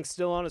 The king's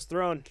still on his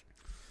throne.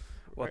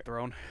 What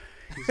throne?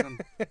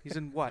 He's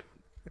in what?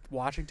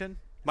 Washington?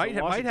 Might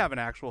have an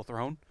actual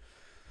throne.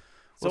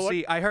 We'll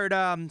see. I heard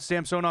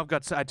Samsonov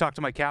I talked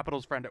to my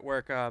Capitals friend at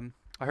work. I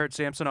heard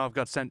Samsonov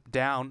got sent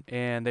down,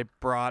 and they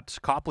brought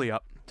Copley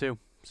up, too.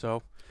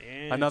 So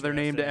another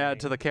name to add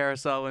to the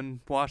carousel in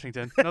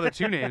Washington. Another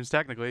 2 names,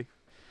 technically.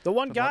 The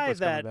one guy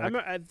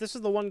that this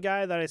is the one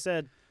guy that I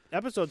said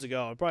episodes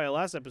ago, probably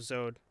last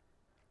episode,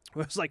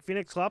 was like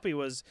Phoenix Copley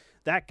was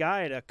that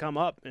guy to come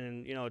up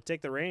and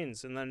take the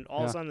reins, and then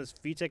all of a sudden this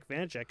Vitek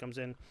Vanecek comes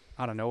in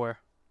out of nowhere.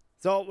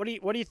 So what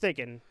are you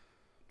thinking?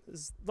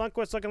 Is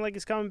Lundqvist looking like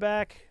he's coming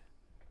back?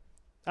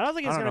 I don't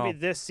think it's I don't going to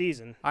know. be this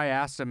season. I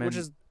asked him, Which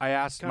and is I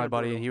asked kinda my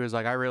buddy, brutal. and he was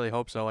like, "I really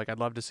hope so. Like, I'd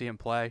love to see him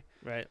play."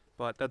 Right.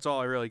 But that's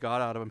all I really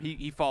got out of him.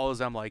 He follows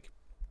them like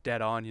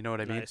dead on. You know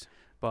what I mean? Nice.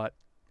 But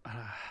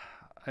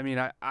I mean,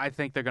 I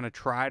think they're gonna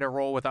try to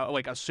roll without,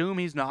 like, assume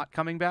he's not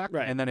coming back,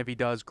 Right. and then if he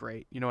does,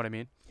 great. You know what I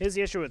mean? Here's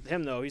the issue with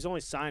him, though. He's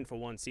only signed for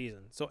 1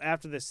 season. So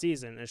after this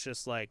season, it's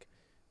just like,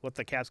 what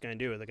the Caps going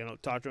to do? They're going to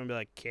talk to him and be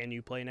like, can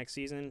you play next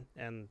season?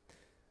 And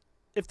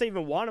if they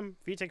even want him,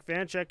 Vitek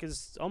Vanecek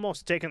is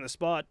almost taking the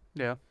spot.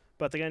 Yeah.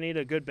 But they're going to need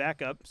a good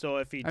backup. So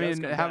if he does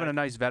come having back, a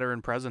nice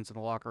veteran presence in the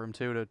locker room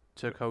too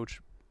to coach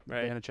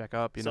right. Vanecek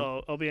up. You know, So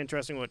it'll be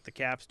interesting what the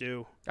Caps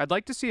do. I'd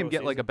like to see him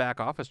get like postseason. a back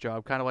office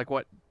job, kind of like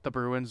what the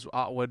Bruins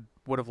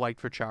would have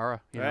liked for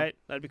Chara. You know? Right?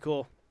 That'd be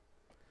cool.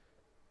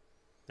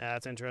 Yeah,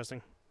 that's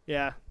interesting.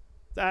 Yeah.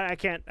 I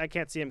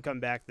can't see him come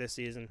back this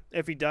season.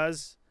 If he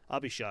does, I'll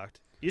be shocked.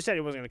 You said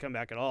he wasn't going to come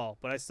back at all,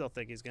 but I still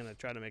think he's going to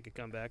try to make a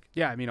comeback.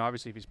 Yeah, I mean,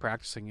 obviously, if he's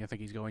practicing, I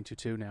think he's going to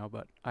too now.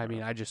 But I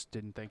mean, I just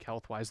didn't think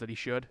health-wise that he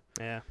should.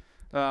 Yeah.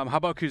 How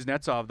about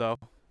Kuznetsov though?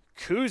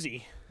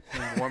 Kuzi.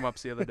 In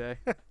warm-ups the other day.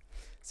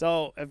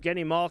 So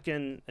Evgeny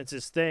Malkin, it's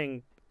his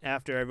thing.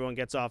 After everyone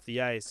gets off the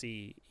ice,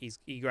 he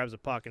grabs a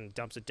puck and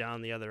dumps it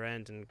down the other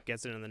end and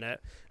gets it in the net.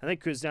 I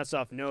think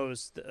Kuznetsov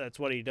knows that's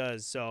what he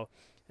does. So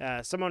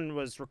someone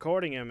was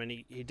recording him, and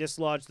he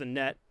dislodged the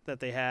net that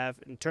they have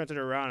and turned it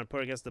around and put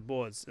it against the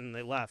boards, and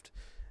they left.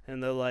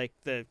 And they're like,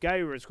 the guy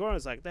who was recording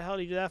was like, the hell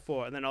did you do that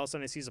for? And then all of a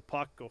sudden he sees a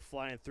puck go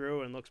flying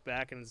through and looks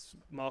back, and it's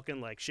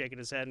Malkin like shaking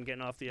his head and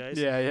getting off the ice.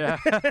 Yeah.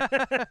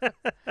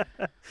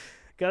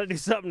 Got to do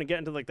something to get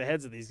into like the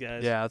heads of these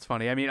guys. Yeah, that's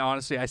funny. I mean,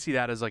 honestly, I see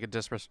that as like a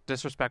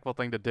disrespectful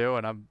thing to do,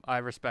 and I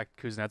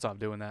respect Kuznetsov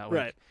doing that. Like,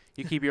 Right.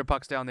 You keep your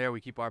pucks down there,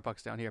 we keep our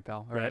pucks down here,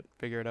 pal. All right. Right.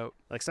 Figure it out.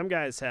 Like some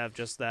guys have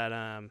just that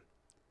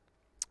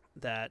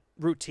that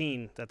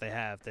routine that they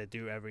have. They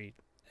do every.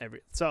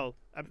 So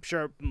I'm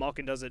sure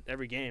Malkin does it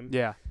every game.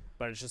 Yeah.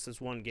 But it's just this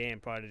one game,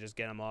 probably to just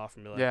get him off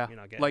and be like, Yeah.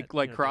 get Like it,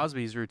 you know,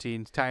 Crosby's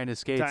routine, tying his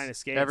skates. Tying his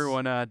skates.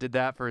 Everyone did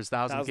that for his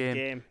 1,000th game.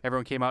 game.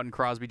 Everyone came out in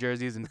Crosby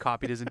jerseys and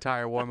copied his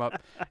entire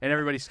warm-up. And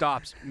everybody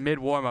stops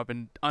mid-warm-up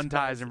and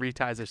unties and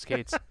reties their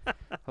skates.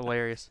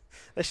 Hilarious.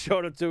 They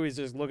showed him too. He's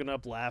just looking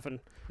up, laughing.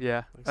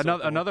 Yeah. Like, so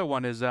cool. Another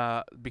one is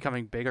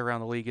becoming big around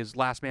the league is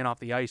last man off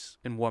the ice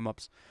in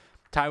warm-ups.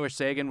 Tyler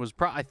Seguin was,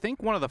 I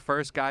think, one of the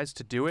first guys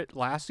to do it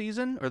last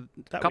season or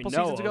a couple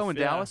seasons ago in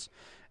Dallas.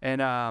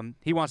 And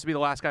he wants to be the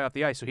last guy off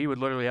the ice, so he would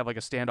literally have like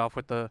a standoff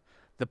with the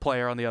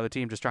player on the other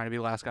team just trying to be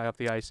the last guy off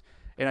the ice.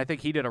 And I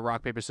think he did a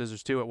rock, paper,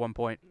 scissors too at one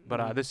point.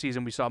 But this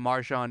season we saw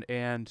Marchand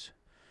and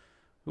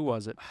who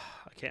was it?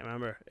 I can't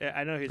remember.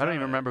 I know he's. I don't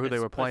even remember who they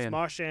were playing. It's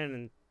Marchand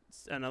and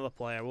another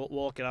player. We'll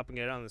look it up and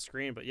get it on the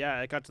screen. But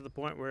yeah, it got to the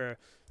point where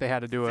they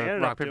had to do they a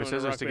ended rock, up paper, doing a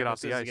scissors rock, to paper, get off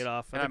the scissors ice. to get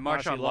off. I And think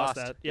Marchand lost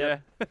lost. that. Yeah.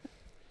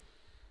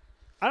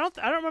 I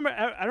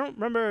don't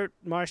remember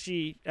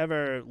Marshy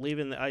ever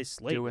leaving the ice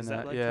late. Doing Is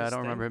that. like Yeah, I his don't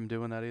thing? remember him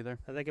doing that either.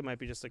 I think it might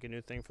be just like a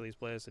new thing for these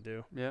players to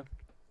do. Yeah.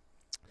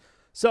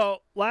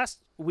 So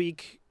last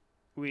week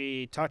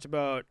we talked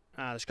about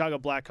the Chicago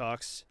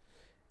Blackhawks,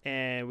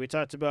 and we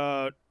talked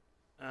about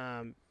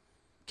Kevin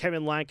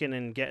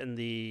Lankin getting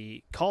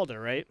the Calder,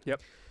 right?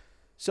 Yep.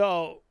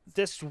 So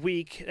this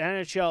week,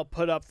 NHL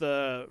put up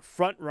the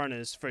front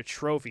runners for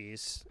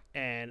trophies,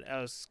 and I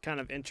was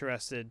kind of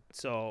interested.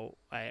 So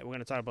we're going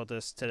to talk about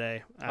this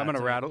today. I'm going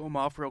to rattle them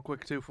off real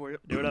quick too for you.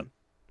 Do it up.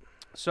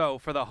 So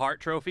for the Hart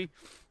Trophy,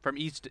 from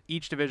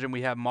each division,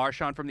 we have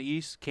Marchand from the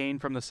East, Kane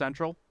from the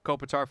Central,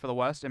 Kopitar for the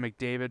West, and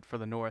McDavid for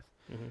the North.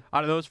 Mm-hmm.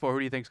 Out of those four, who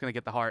do you think is going to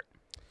get the Hart?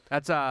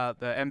 That's the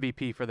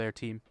MVP for their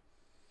team.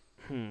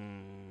 I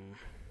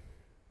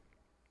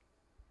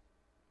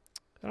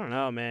don't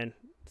know, man.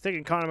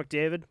 Thinking Connor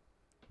McDavid.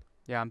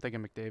 Yeah, I'm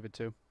thinking McDavid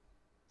too,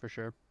 for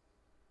sure.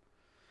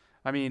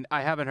 I mean,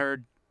 I haven't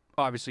heard,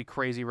 obviously,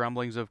 crazy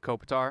rumblings of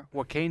Kopitar.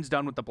 What Kane's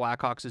done with the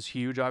Blackhawks is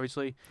huge,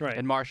 obviously. Right.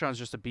 And Marchand's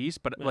just a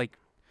beast, but, like...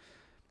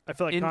 I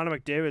feel like Connor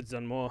McDavid's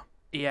done more.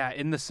 Yeah,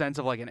 in the sense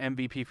of, like, an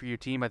MVP for your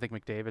team, I think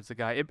McDavid's the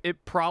guy.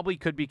 It probably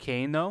could be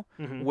Kane, though,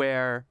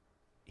 where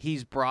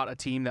he's brought a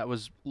team that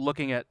was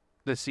looking at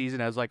this season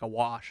as, like, a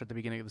wash at the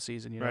beginning of the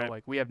season. You know,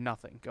 like, we have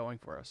nothing going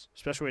for us.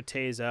 Especially with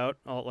Tays out,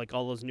 all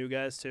those new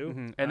guys,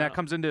 too. And that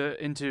comes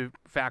into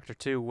factor,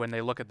 too, when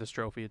they look at this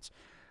trophy. It's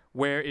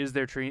where is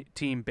their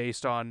team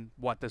based on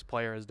what this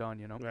player has done,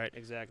 you know? Right,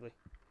 exactly.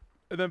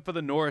 And then for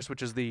the Norris,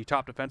 which is the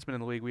top defenseman in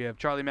the league, we have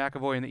Charlie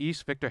McAvoy in the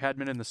East, Victor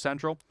Hedman in the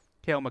Central,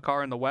 Cale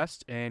Makar in the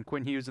West, and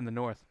Quinn Hughes in the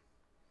North.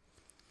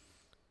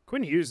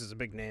 Quinn Hughes is a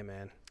big name,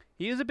 man.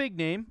 He is a big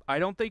name. I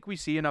don't think we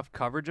see enough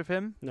coverage of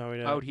him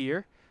out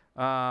here.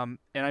 And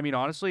I mean,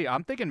 honestly,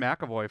 I'm thinking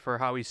McAvoy for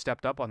how he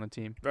stepped up on the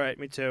team. Right,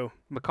 me too.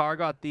 Makar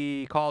got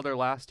the Calder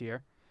last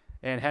year,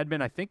 and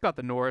Hedman, I think, got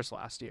the Norris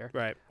last year.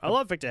 Right. I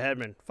love Victor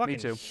Hedman. Fucking Me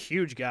too.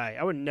 Huge guy.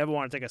 I would never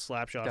want to take a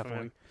slap shot from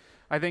him.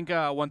 I think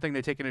one thing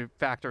they take into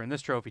factor in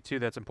this trophy, too,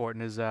 that's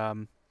important is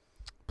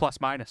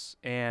plus-minus.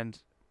 And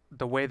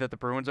the way that the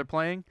Bruins are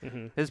playing,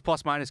 his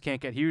plus-minus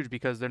can't get huge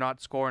because they're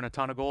not scoring a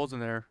ton of goals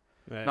and they're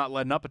Right. not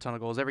letting up a ton of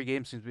goals. Every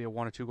game seems to be a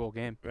 1 or 2 goal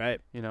game. Right.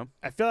 You know.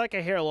 I feel like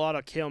I hear a lot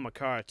of Cale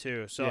Makar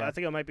too, so Yeah. I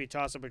think it might be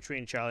toss up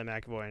between Charlie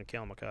McAvoy and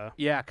Cale Makar.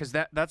 Yeah, because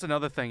that's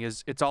another thing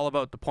is it's all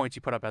about the points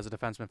you put up as a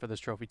defenseman for this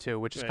trophy too,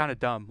 which is Right. kind of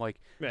dumb. Like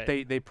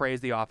Right. they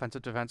praise the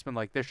offensive defenseman.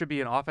 Like there should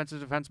be an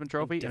offensive defenseman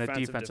trophy and a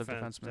defensive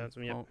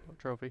defenseman Yep.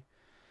 trophy.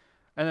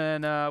 And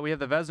then we have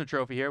the Vezina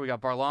Trophy here. We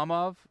got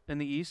Varlamov in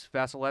the East,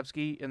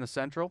 Vasilevsky in the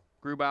Central,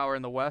 Grubauer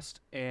in the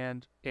West,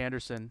 and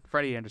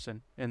Freddie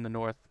Anderson in the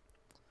North.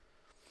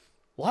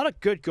 A lot of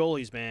good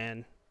goalies,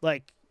 man.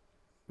 Like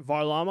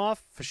Varlamov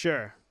for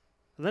sure.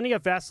 And then you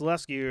got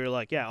Vasilevsky, who you're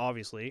like, yeah,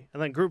 obviously.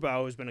 And then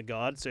Grubauer, who's been a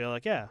god, so you're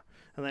like, yeah.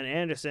 And then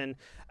Anderson.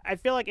 I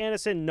feel like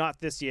Anderson, not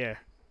this year.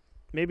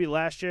 Maybe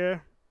last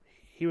year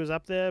he was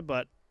up there,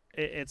 but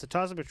it's a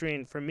toss-up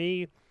between, for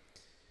me,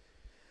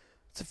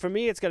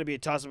 it's got to be a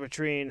toss-up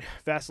between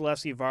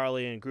Vasilevsky,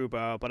 Varley, and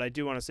Grubauer, but I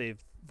do want to say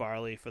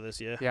Varley for this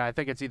year. Yeah, I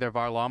think it's either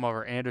Varlamov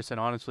or Anderson,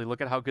 honestly.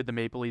 Look at how good the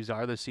Maple Leafs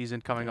are this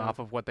season coming off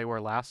of what they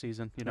were last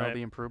season. You know, Right.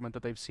 the improvement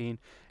that they've seen.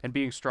 And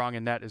being strong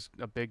in net is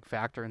a big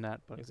factor in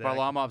that. But Exactly.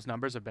 Varlamov's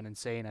numbers have been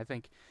insane. I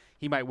think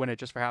he might win it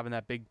just for having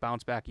that big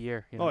bounce-back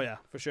year. You know? Oh, yeah,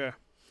 for sure.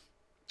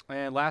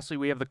 And lastly,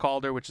 we have the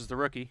Calder, which is the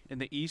rookie. In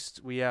the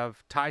East, we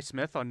have Ty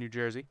Smith on New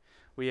Jersey.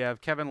 We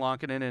have Kevin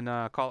Lankinen in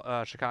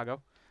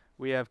Chicago.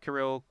 We have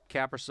Kirill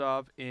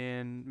Kaprizov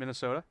in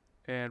Minnesota.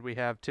 And we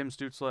have Tim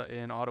Stützle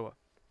in Ottawa.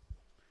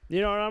 You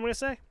know what I'm going to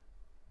say?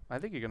 I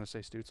think you're going to say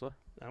Stützle.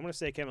 I'm going to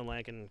say Kevin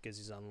Lankin because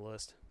he's on the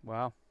list.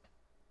 Wow.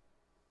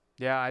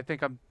 Yeah, I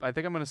think I'm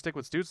going to stick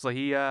with Stützle.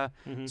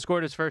 He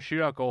scored his first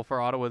shootout goal for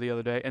Ottawa the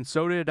other day, and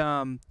so did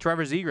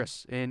Trevor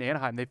Zegras in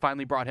Anaheim. They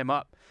finally brought him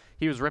up.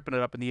 He was ripping it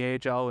up in the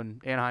AHL,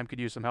 and Anaheim could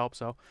use some help,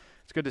 so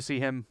it's good to see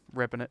him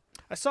ripping it.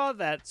 I saw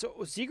that. So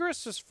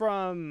Zegras was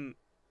from...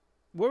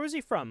 Where was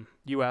he from?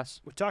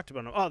 U.S. We talked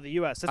about him. Oh, the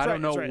U.S. That's I right.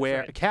 don't know that's right, where.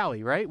 that's right.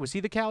 Cali, right? Was he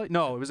the Cali?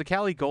 No, it was a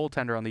Cali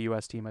goaltender on the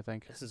U.S. team, I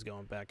think. This is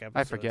going back.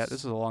 I forget. This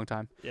is a long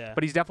time. Yeah.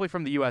 But he's definitely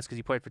from the U.S. because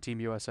he played for Team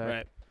USA.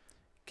 Right.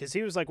 Because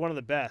he was like one of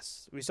the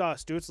best. We saw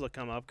Stützle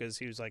come up because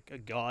he was like a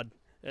god,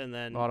 and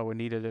then Ottawa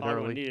needed it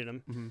Ottawa early. needed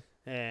him.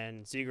 Mm-hmm.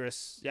 And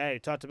Zegras, yeah, you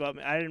talked about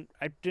me. I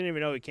didn't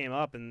even know he came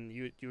up, and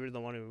you were the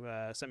one who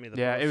sent me the.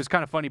 Yeah, post. it was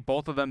kind of funny.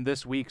 Both of them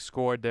this week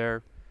scored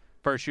their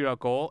first shootout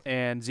goal,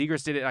 and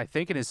Zegras did it, I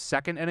think, in his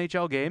second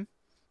NHL game.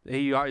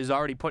 He is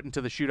already put into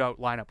the shootout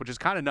lineup, which is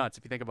kind of nuts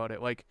if you think about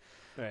it. Like,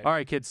 Right. all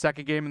right, kids,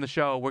 second game in the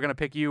show, we're gonna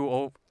pick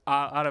you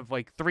out of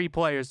like 3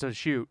 players to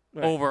shoot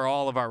over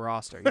all of our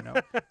roster. You know,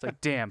 it's like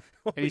damn,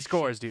 and he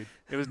scores, dude.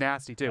 It was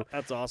nasty too.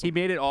 That's awesome. He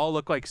made it all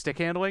look like stick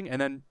handling, and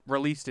then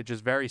released it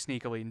just very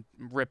sneakily and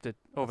ripped it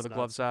over the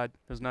glove side.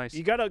 It was nice.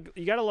 You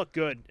gotta look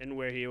good in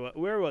where he was.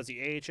 Where was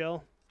he?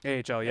 AHL.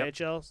 AHL, yeah.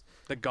 AHLs.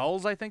 The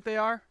Gulls, I think they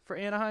are for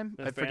Anaheim.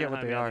 I For forget what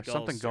Anaheim, they yeah, are. the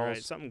Something Gulls, Gulls.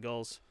 right, something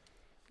Gulls.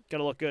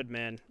 Gotta look good,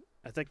 man.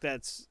 I think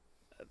that's.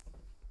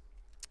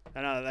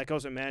 I know that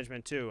goes with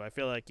management too. I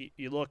feel like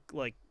you look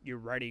like you're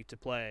ready to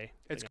play.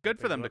 It's good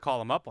for them to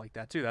call him up like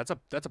that too. That's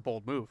a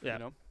bold move. Yeah. You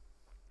know,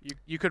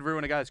 you could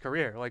ruin a guy's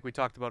career like we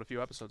talked about a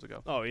few episodes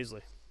ago. Oh,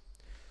 easily.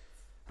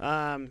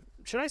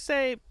 Should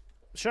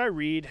I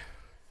read?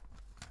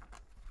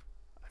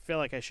 I feel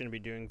like I shouldn't be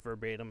doing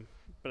verbatim,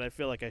 but I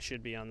feel like I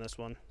should be on this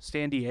one.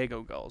 San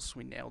Diego Gulls,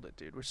 we nailed it,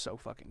 dude. We're so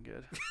fucking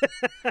good.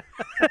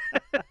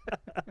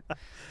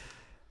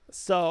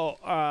 So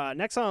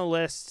next on the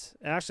list,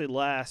 and actually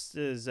last,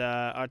 is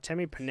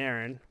Artemi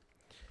Panarin.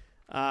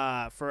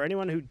 For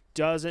anyone who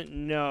doesn't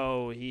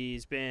know,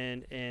 he's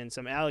been in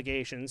some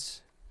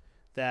allegations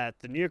that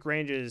the New York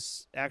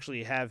Rangers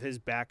actually have his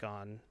back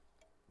on,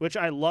 which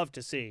I love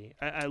to see.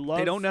 I love.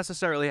 They don't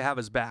necessarily have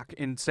his back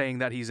in saying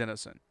that he's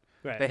innocent.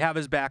 Right. They have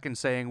his back in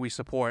saying we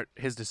support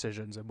his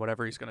decisions and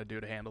whatever he's going to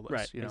do to handle this.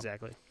 Right. You know?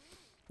 Exactly.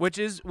 Which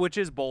is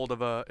bold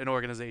of an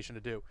organization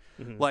to do.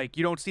 Mhm. Like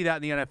you don't see that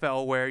in the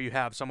NFL where you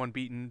have someone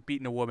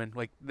beating a woman.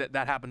 Like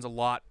that happens a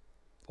lot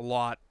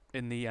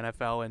in the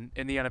NFL,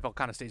 and the NFL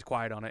kind of stays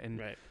quiet on it and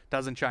Right.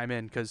 doesn't chime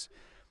in because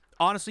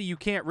honestly you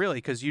can't really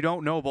because you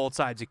don't know both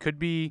sides. It could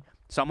be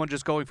someone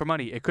just going for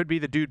money. It could be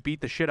the dude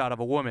beat the shit out of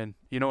a woman.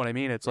 You know what I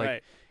mean? It's like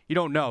Right. you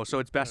don't know, so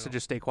it's best to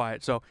just stay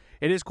quiet. So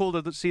it is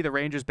cool to see the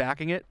Rangers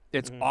backing it.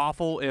 It's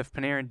awful if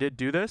Panarin did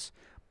do this,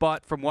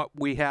 but from what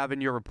we have in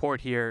your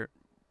report here,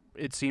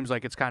 it seems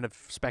like it's kind of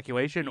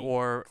speculation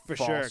or For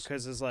false. sure,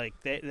 because it's like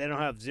they don't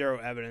have zero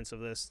evidence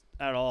of this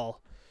at all.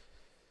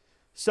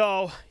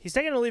 So he's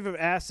taking a leave of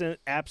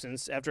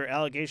absence after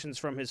allegations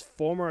from his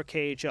former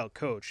KHL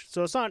coach.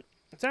 So it's not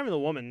even the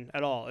woman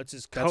at all. It's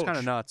his coach. That's kind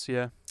of nuts,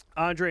 yeah.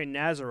 Andrei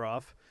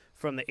Nazarov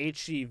from the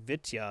HC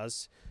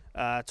Vityaz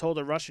told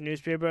a Russian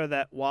newspaper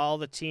that while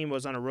the team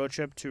was on a road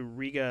trip to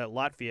Riga,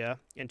 Latvia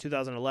in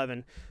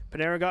 2011,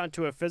 Panarin got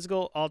into a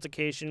physical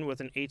altercation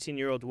with an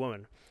 18-year-old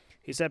woman.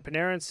 He said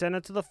Panarin sent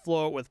it to the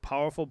floor with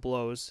powerful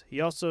blows. He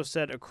also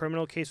said a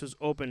criminal case was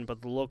opened,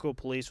 but the local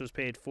police was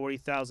paid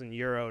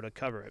 €40,000 to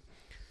cover it.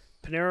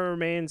 Panarin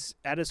remains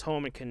at his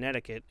home in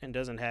Connecticut and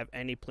doesn't have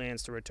any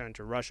plans to return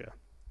to Russia.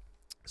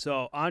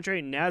 So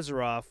Andrei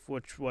Nazarov,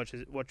 which was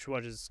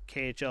his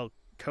KHL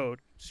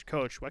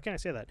coach, why can't I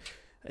say that?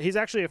 He's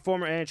actually a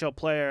former NHL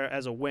player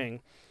as a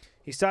wing.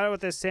 He started with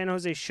the San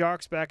Jose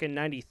Sharks back in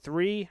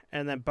 '93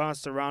 and then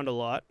bounced around a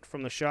lot.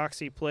 From the Sharks,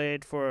 he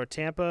played for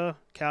Tampa,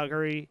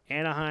 Calgary,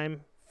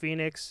 Anaheim,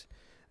 Phoenix,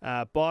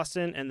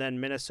 Boston, and then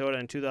Minnesota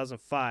in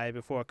 2005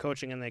 before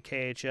coaching in the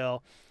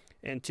KHL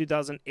in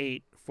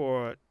 2008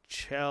 for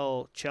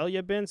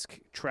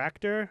Chelyabinsk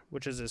Tractor,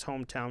 which is his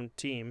hometown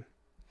team.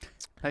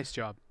 Nice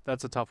job.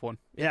 That's a tough one.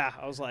 Yeah,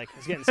 I was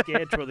getting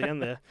scared toward the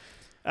end there.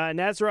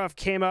 Nazarov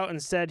came out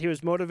and said he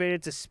was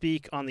motivated to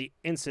speak on the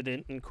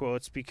incident, in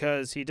quotes,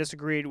 because he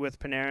disagreed with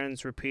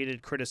Panarin's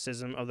repeated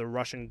criticism of the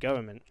Russian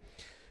government.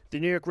 The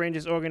New York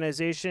Rangers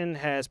organization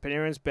has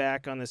Panarin's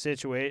back on this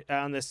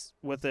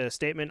with a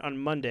statement on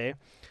Monday.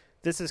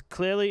 This is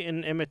clearly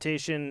an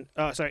intimidation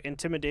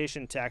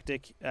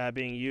tactic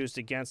being used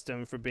against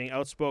him for being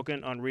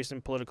outspoken on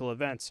recent political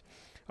events.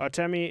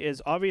 Artemi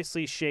is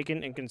obviously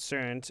shaken and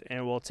concerned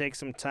and will take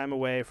some time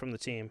away from the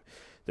team.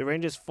 The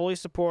Rangers fully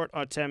support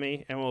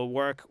Artemi and will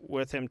work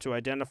with him to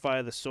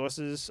identify the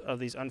sources of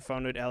these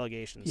unfounded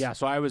allegations. Yeah,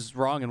 so I was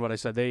wrong in what I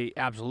said. They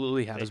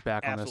absolutely have his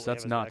back on this.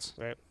 That's nuts.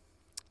 Back, right?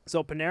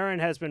 So Panarin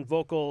has been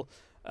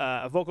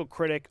a vocal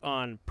critic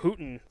on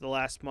Putin the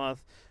last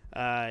month.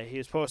 He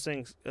was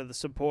posting the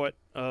support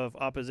of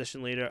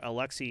opposition leader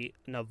Alexei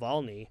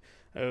Navalny,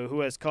 who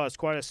has caused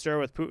quite a stir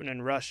with Putin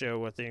in Russia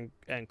with the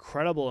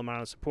incredible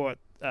amount of support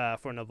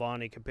for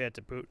Navalny compared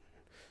to Putin.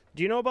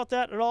 Do you know about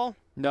that at all?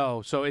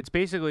 No. So it's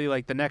basically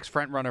like the next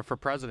front runner for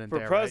president.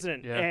 Right?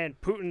 Yeah.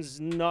 And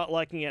Putin's not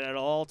liking it at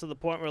all, to the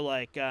point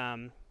where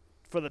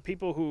for the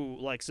people who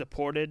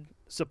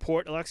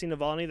support Alexei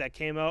Navalny that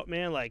came out,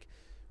 man,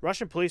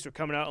 Russian police were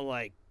coming out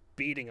and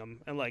beating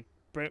him and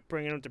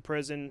bringing him to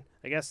prison.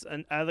 I guess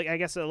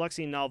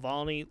Alexei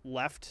Navalny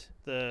left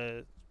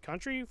the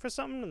country for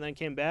something and then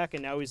came back,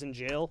 and now he's in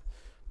jail.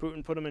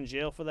 Putin put him in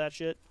jail for that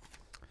shit.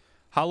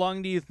 How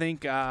long do you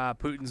think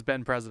Putin's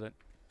been president?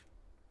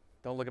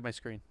 Don't look at my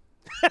screen.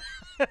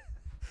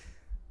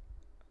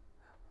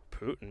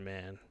 Putin,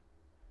 man.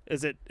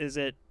 Is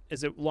it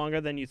longer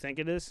than you think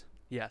it is?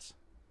 Yes.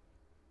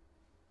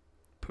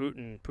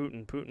 Putin.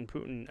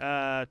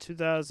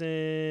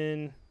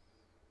 2000.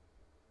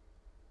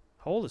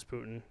 How old is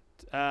Putin?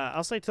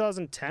 I'll say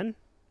 2010.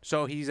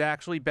 So he's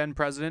actually been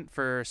president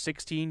for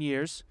 16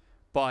 years,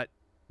 but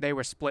they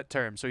were split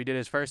terms. So he did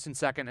his first and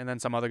second, and then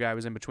some other guy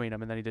was in between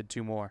him, and then he did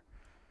 2 more.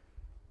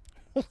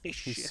 Holy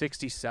shit. He's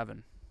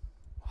 67.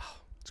 Wow.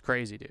 It's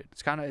crazy, dude.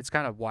 It's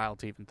kind of wild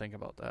to even think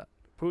about that.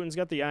 Putin's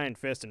got the iron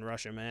fist in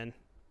Russia, man.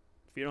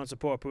 If you don't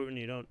support Putin,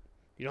 you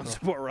don't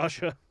support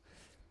Russia.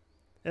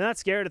 And that's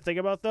scary to think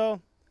about,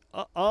 though.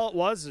 All it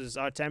was is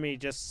Artemi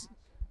just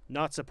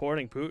not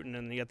supporting Putin,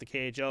 and you got the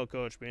KHL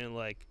coach being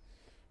like,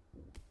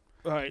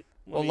 all right.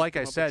 Well, like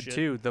I said,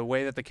 too, the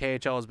way that the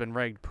KHL has been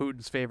rigged,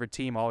 Putin's favorite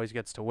team always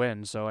gets to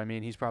win. So, I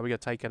mean, he's probably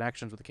got tight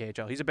connections with the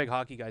KHL. He's a big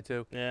hockey guy,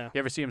 too. Yeah. You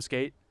ever see him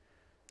skate?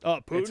 Oh,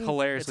 Putin? It's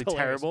hilariously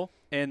terrible,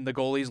 and the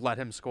goalies let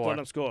him score. Let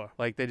him score.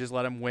 They just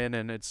let him win,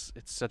 and it's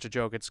such a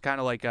joke. It's kind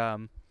of like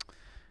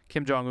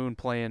Kim Jong-un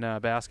playing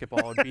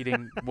basketball and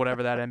beating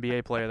whatever that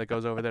NBA player that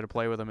goes over there to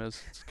play with him is.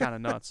 It's kind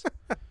of nuts.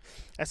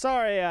 I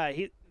saw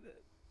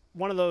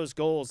one of those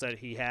goals that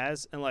he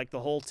has, and the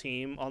whole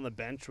team on the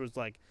bench was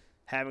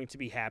having to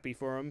be happy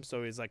for him.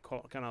 So he's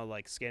kind of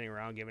skating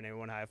around, giving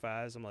everyone high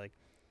fives. I'm like,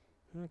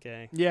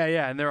 okay.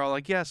 Yeah, and they're all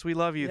like, "Yes, we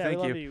love you, yeah, thank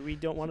we you." love you. We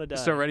don't want to die.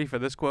 So ready for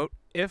this quote?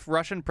 If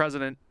Russian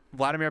President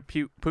Vladimir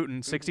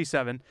Putin,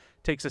 67,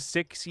 takes a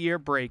 6-year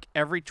break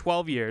every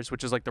 12 years,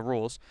 which is the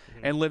rules,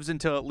 and lives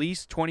until at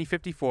least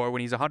 2054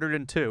 when he's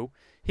 102,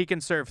 he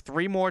can serve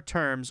 3 more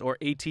terms or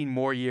 18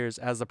 more years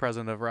as the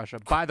president of Russia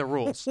by the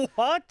rules.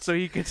 What? So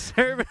he could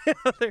serve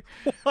another,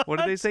 what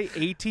did they say?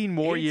 18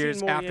 more 18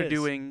 years more after years.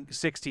 doing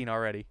 16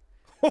 already.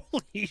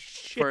 Holy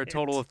shit. For a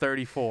total of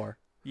 34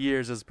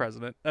 years as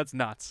president. That's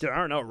nuts. Dude, I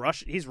don't know.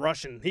 He's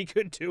Russian. He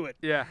could do it.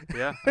 Yeah.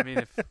 I mean,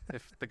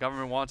 if the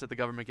government wants it, the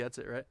government gets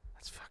it, right?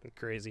 That's fucking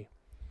crazy.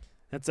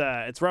 It's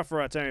rough for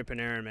Artemi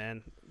Panarin,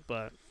 man.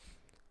 But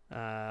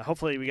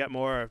hopefully we get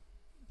more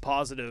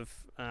positive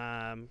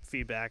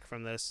feedback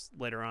from this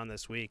later on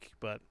this week.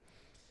 But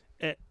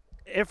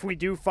if we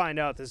do find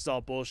out this is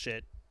all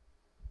bullshit,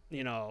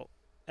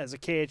 as a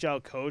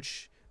KHL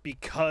coach,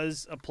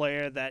 because a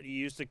player that you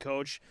used to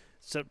coach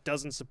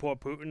doesn't support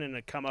Putin, and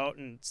to come out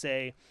and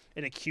say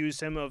and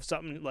accuse him of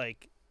something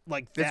like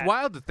that. It's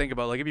wild to think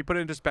about. If you put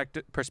it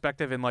into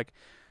perspective in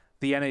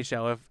the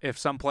NHL, if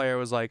some player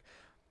was like,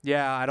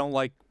 yeah, I don't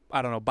like,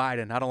 I don't know,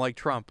 Biden, I don't like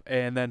Trump,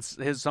 and then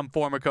some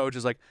former coach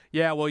is like,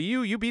 yeah, well,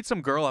 you beat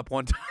some girl up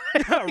one time.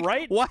 Yeah,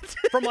 right? What?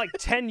 From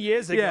 10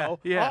 years ago.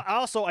 Yeah.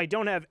 Also, I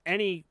don't have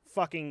any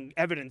fucking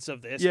evidence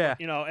of this. Yeah.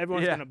 But,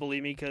 everyone's going to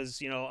believe me because,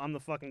 I'm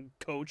the fucking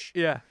coach.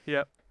 Yeah,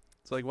 yep.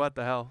 It's what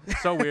the hell? It's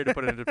so weird to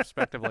put it into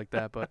perspective like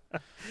that, but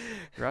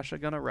Russia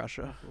gonna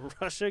Russia.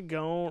 Russia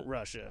gone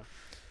Russia.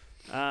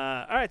 All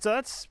right, so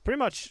that's pretty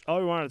much all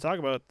we wanted to talk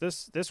about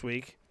this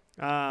week.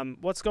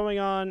 What's going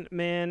on,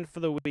 man, for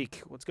the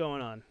week? What's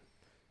going on?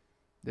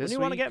 When do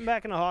you want to get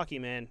back into hockey,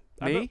 man?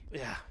 Me?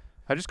 Yeah.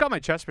 I just got my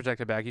chest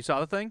protector back. You saw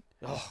the thing?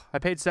 Oh, I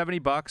paid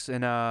 $70,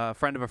 and a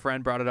friend of a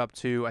friend brought it up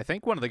to, I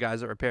think, one of the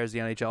guys that repairs the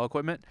NHL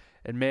equipment.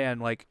 And man,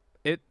 like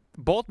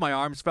both my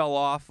arms fell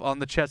off on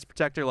the chest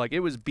protector. Like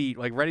it was beat,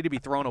 like ready to be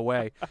thrown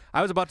away.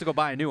 I was about to go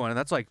buy a new one, and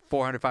that's like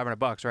 $400,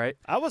 $500, right?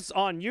 I was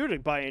on you to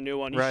buy a new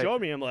one. You Right.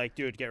 showed me. I'm like,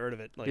 dude, get rid of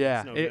it. Like,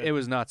 Yeah, it's no good. it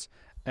was nuts.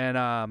 And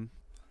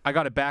I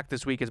got it back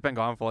this week. It's been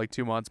gone for like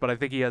 2 months, but I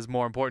think he has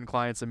more important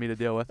clients than me to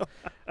deal with.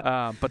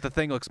 But the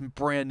thing looks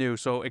brand new,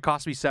 so it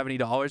cost me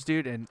 $70,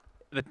 dude, and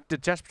the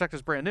chest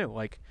protector's brand new.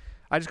 Like,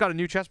 I just got a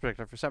new chest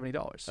protector for $70,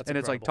 and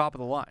it's like incredible. top of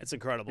the line. It's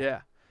incredible.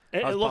 Yeah.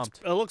 It I was looks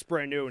pumped. it looks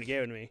brand new when you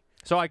gave it to me.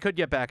 So I could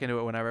get back into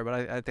it whenever, but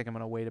I think I'm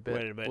gonna wait a bit.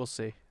 Wait a bit. We'll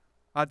see.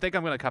 I think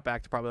I'm gonna cut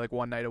back to probably like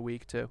one night a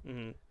week too.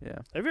 Mm-hmm.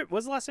 Yeah.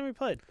 When's the last time we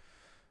played?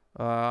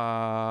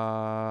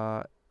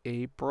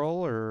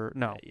 April or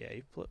no? Yeah.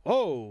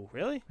 Oh,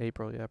 really?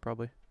 April, yeah,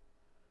 probably.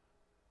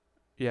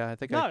 Yeah, I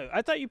think. No,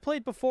 I thought you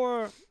played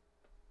before.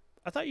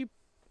 I thought you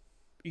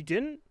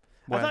didn't.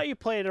 When? I thought you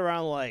played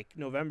around like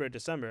November,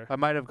 December. I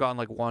might have gone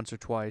like once or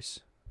twice.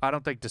 I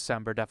don't think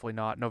December, definitely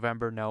not.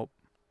 November, nope.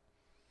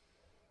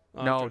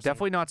 Oh, No, interesting.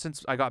 definitely not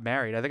since I got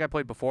married. I think I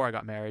played before I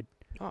got married.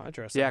 Oh,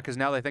 interesting. Yeah, because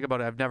now that I think about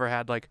it, I've never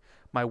had like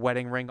my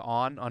wedding ring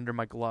on under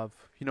my glove.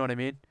 You know what I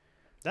mean?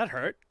 That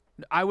hurt.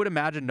 I would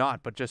imagine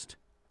not, but just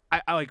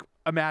I like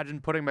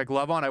imagine putting my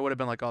glove on. I would have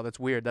been like, oh, that's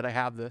weird that I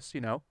have this.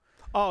 You know?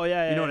 Oh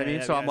yeah. You know what I mean?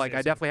 Yeah, So yeah, I'm like, see,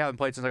 I definitely haven't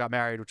played since I got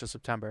married, which is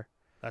September.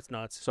 That's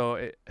nuts. So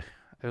it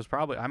was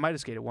probably I might have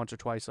skated once or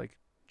twice like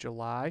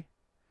July,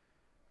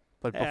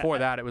 but Yeah, before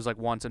that it was like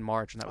once in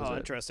March, and that was Oh, it.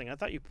 interesting. I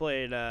thought you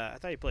played. I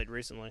thought you played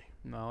recently.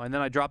 No, and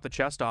then I dropped the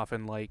chest off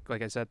in like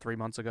I said 3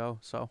 months ago,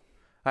 so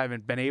I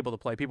haven't been able to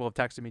play. People have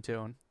texted me too,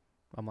 and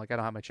I'm like, I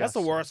don't have my chest.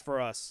 That's the worst for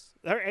us.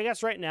 I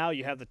guess right now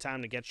you have the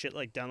time to get shit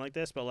like done like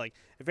this, but like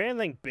if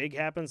anything big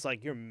happens,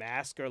 like your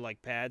mask or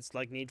like pads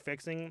like need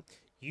fixing,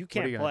 you What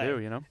can't are you play. gonna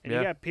do? You know? And yeah.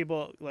 you got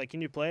people like,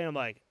 can you play? And I'm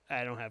like,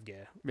 I don't have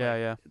gear. Yeah, Like,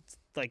 yeah. It's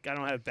like I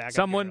don't have backup.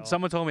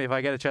 Someone told me if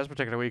I get a chest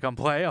protector, will you come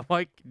play? I'm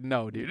like,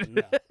 no, dude.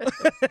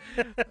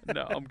 No.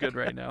 No, I'm good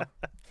right now.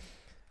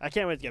 I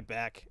can't wait to get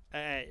back.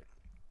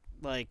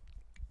 Like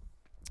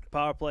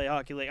power play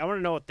hockey league. I want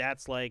to know what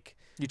that's like.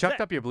 You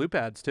chucked up your blue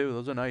pads too.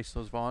 Those are nice.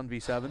 Those Vaughn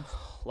V7s.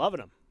 Loving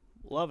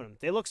them.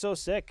 They look so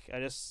sick. I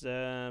just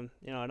I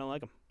don't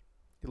like them.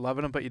 You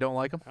loving them, but you don't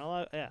like them.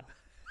 Yeah.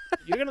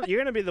 You're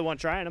gonna be the one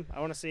trying them. I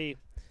want to see.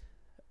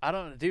 I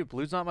don't, dude.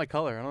 Blue's not my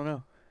color. I don't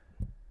know.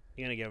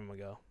 You're gonna give them a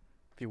go.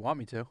 If you want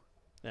me to,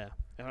 Yeah.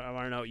 I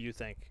want to know what you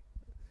think.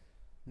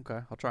 okay,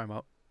 I'll try them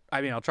out.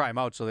 I mean, I'll try them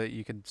out so that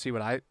you can see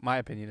what my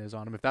opinion is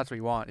on them. If that's what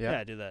you want,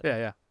 yeah, Do that.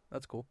 yeah,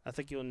 that's cool. I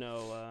think you'll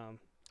know.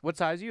 What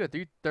size are you?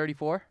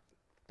 34,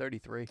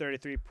 33.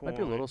 33 Might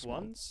be a little small.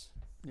 ones.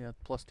 Yeah,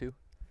 +2.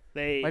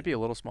 They Might be a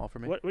little small for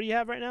me. What do you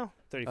have right now?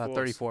 34.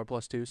 34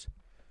 +2s.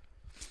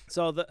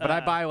 So the But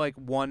I buy like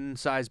one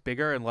size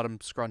bigger and let them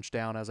scrunch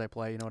down as I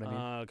play. You know what I mean?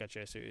 Oh,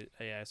 gotcha. I see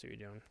what you're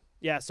doing.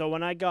 Yeah. So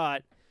when I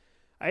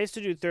used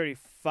to do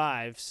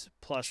 35s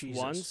plus Jesus.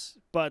 ones,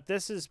 but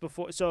this is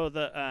before. So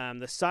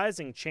the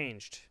sizing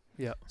changed.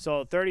 Yeah.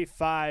 So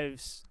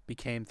 35s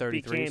Became 33s.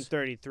 became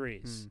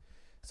 33s.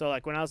 So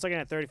like when I was looking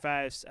at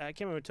 35s, I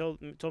can't remember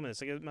who told me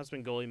this. Like it must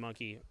have been Goalie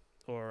Monkey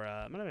or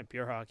it might have been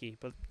Pure Hockey,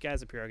 but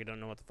guys at Pure Hockey don't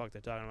know what the fuck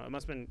they're talking about.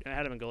 It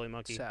had to been Goalie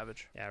Monkey.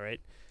 Savage. Yeah,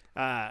 right.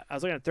 I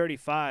was looking at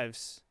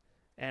 35s,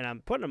 and I'm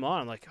putting them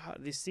on. I'm like, oh,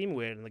 these seem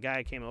weird. And the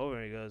guy came over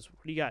and he goes,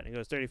 "What do you got?" And he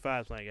goes,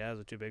 35s. I'm like, yeah,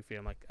 those are too big for you.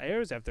 I'm like, I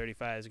always have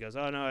 35s. He goes,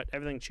 "Oh no,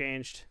 everything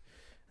changed,"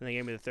 and they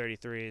gave me the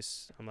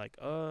 33s. I'm like,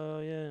 oh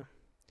yeah.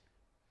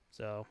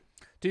 So.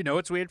 Do you know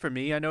what's weird for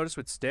me? I noticed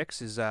with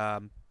sticks is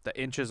the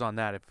inches on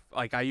that. If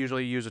like I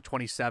usually use a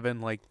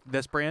 27, like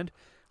this brand.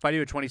 If I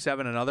do a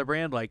 27 another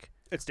brand, like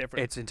It's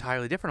different. it's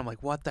entirely different. I'm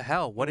like, what the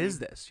hell? What is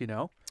this? You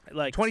know,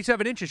 like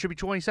 27 inches should be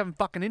 27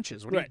 fucking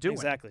inches. What are you doing?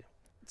 Exactly.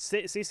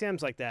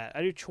 CCM's like that.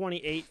 I do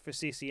 28 for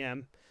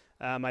CCM.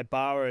 My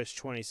Bauer is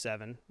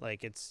 27.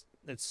 Like it's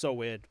so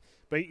weird.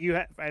 But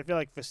I feel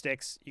like for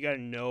sticks, you gotta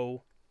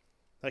know,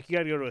 like you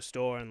gotta go to a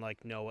store and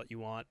like know what you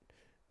want,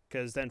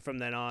 because then from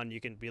then on you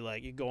can be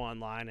like you go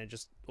online and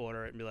just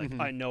order it and be like,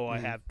 I know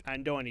I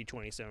know I need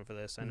 27 for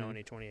this. I know I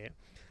need 28.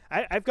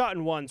 I've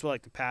gotten ones where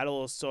like the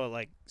paddle is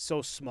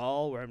so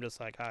small where I'm just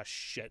like, ah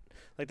shit.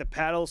 Like the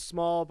paddle's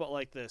small, but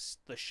like the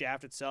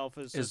shaft itself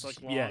is just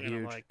like long, and I'm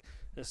huge. like,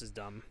 this is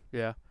dumb.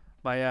 Yeah.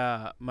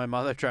 My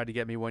mother tried to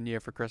get me one year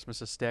for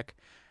Christmas a stick,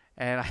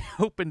 and I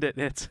opened it,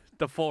 and it's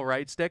the full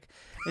right stick.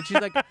 And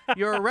she's like,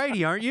 "You're a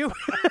righty, aren't you?"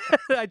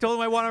 I told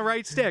him I want a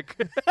right stick.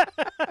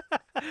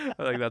 I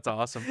think that's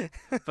awesome.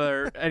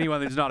 For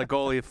anyone who's not a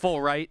goalie,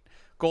 full right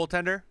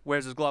goaltender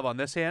wears his glove on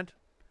this hand,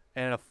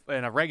 and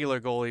a regular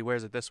goalie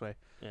wears it this way.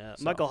 Yeah,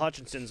 So- Michael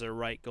Hutchinson's a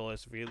right goalie.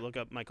 So if you look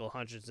up Michael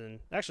Hutchinson,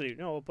 actually,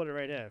 no, we'll put it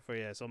right there for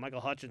you. So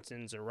Michael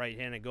Hutchinson's a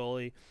right-handed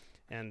goalie,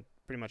 and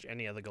pretty much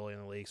any other goalie in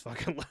the league's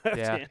fucking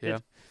left-handed. Yeah.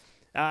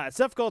 It's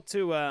difficult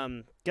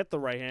to get the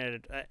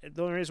right-handed.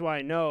 The only reason why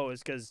I know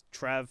is because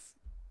Trev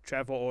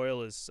Trevor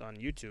Oil is on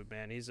YouTube,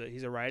 man. He's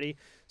a righty,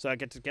 so I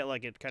get to get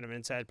like a kind of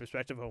inside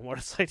perspective on what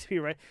it's like to be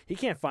right. He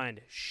can't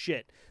find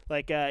shit.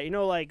 Like when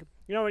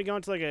you go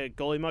into like a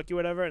goalie muck or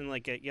whatever, and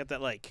like you have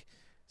that like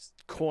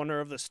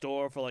corner of the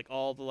store for like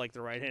all the like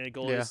the right-handed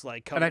goalies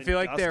like covered and I feel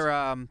in like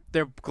dust.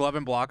 their glove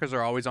and blockers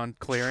are always on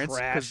clearance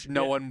because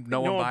no one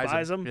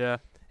buys them. Yeah.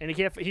 And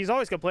he's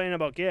always complaining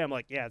about gear. I'm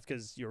like, yeah, it's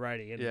because you're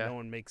righty, and no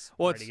one makes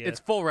righty gear. It's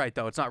full right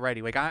though. It's not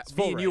righty. Like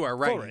me and you are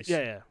righties. Right.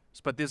 Yeah.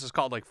 But this is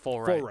called like full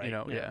right. Right, You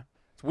know, yeah.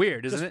 It's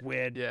weird, isn't Just it?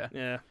 weird.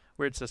 Yeah.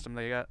 Weird system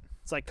they got.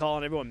 It's like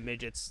calling everyone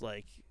midgets.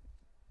 Like,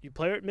 you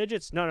play with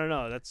midgets? No.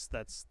 That's.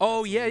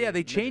 Oh that's yeah. They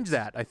midgets. changed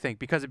that, I think,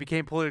 because it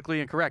became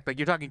politically incorrect. Like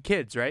you're talking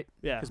kids, right?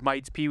 Yeah. Because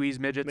mites, peewees,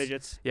 midgets.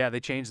 Midgets. Yeah,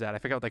 they changed that. I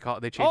forgot what they call it.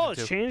 They changed it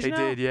it's too. changed They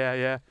now? did.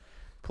 Yeah.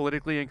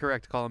 Politically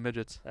incorrect to call them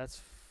midgets.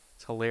 That's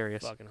It's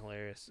hilarious. fucking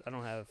hilarious. Do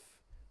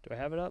I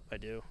have it up? I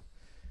do.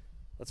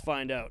 Let's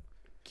find out.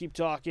 Keep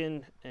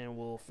talking, and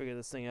we'll figure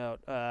this thing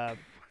out. Dirty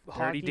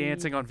Hockey,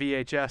 Dancing on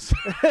VHS.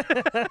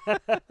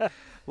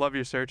 Love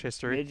your search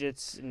history.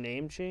 Midgets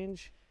name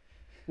change.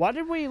 Why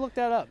did we look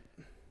that up?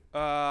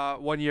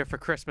 1 year for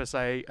Christmas,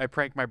 I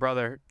pranked my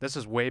brother. This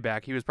is way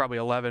back. He was probably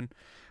 11.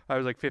 I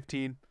was like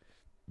 15.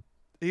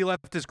 He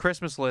left his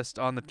Christmas list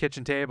on the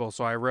kitchen table,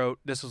 so I wrote,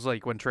 this was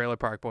like when Trailer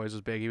Park Boys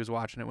was big. He was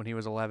watching it when he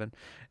was 11.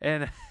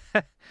 And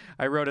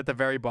I wrote at the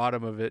very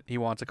bottom of it, he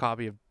wants a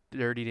copy of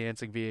Dirty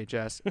Dancing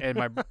VHS. And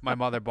my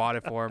mother bought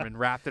it for him and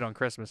wrapped it on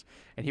Christmas.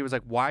 And he was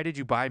like, why did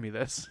you buy me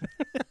this?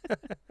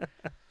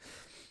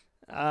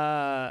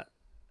 I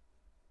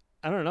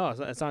don't know.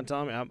 It's not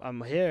telling me.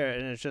 I'm here,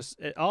 and it's just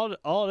all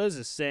it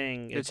is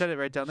saying. It said it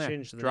right down there.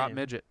 changed the Drop name.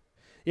 midget.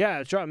 Yeah,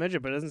 it's drop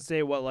midget, but it doesn't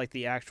say what like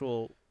the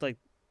actual like.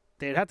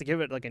 They'd have to give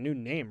it like a new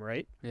name,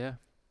 right? Yeah.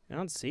 I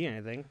don't see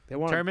anything. They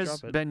want Term to has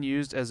drop it. been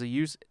used as a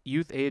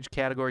youth age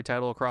category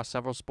title across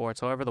several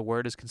sports. However, the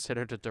word is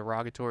considered a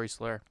derogatory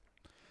slur.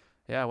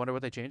 Yeah, I wonder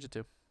what they changed it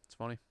to. It's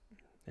funny.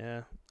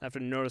 Yeah.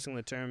 After noticing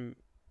the term,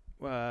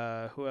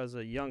 who has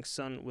a young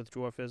son with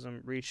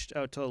dwarfism reached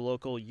out to a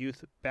local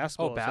youth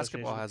basketball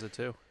Basketball association has it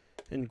too.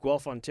 in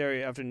Guelph,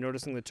 Ontario, after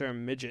noticing the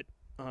term midget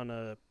on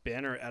a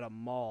banner at a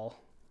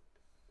mall.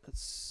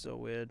 That's so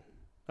weird.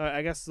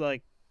 I guess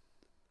like.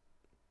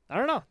 I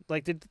don't know.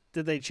 Like, did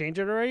they change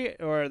it already,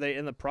 or are they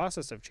in the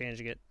process of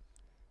changing it?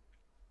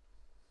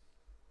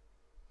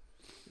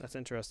 That's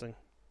interesting.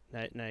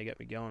 Now you got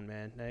me going,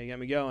 man. Now you got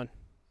me going.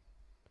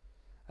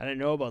 I didn't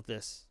know about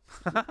this.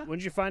 When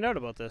did you find out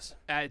about this?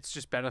 It's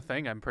just been a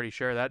thing, I'm pretty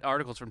sure. That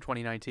article's from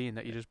 2019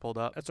 that you just pulled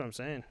up. That's what I'm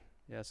saying.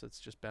 Yes, it's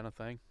just been a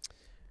thing.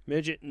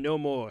 Midget, no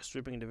more.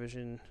 Stripping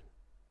division.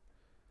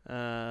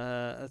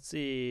 Let's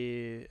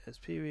see.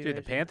 SPV. Dude,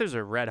 the Panthers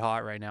are red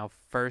hot right now.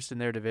 First in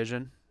their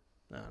division.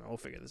 I don't know. We'll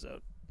figure this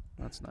out.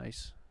 That's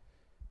nice.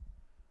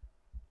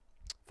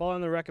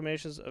 Following the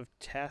recommendations of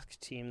Task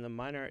Team, the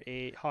minor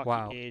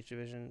hockey age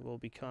division will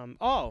become.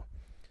 Oh,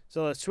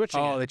 so they're switching.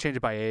 Oh, they changed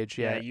it by age.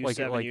 Yeah,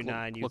 U7, like U9,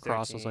 U13.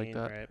 lacrosse was like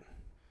that. Right.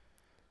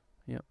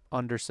 Yep,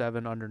 under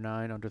 7, under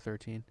 9, under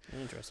 13.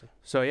 Interesting.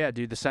 So yeah,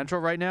 dude, the Central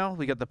right now,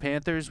 we got the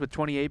Panthers with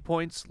 28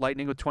 points,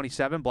 Lightning with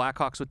 27,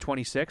 Blackhawks with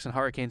 26, and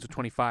Hurricanes with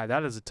 25.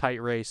 That is a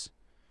tight race.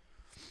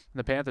 And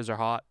the Panthers are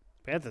hot.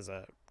 Panthers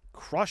are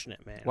crushing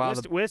it, man. Wow,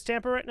 Where's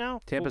Tampa right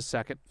now? Tampa's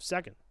second.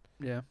 Second.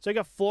 Yeah. So you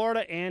got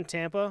Florida and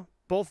Tampa,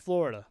 both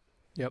Florida.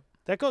 Yep.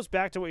 That goes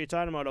back to what you're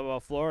talking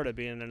about Florida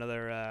being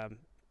another.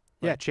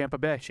 Yeah, Tampa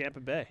Bay. Tampa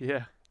Bay.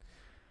 Yeah.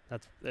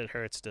 It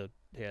hurts to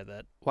hear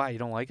that. Why, you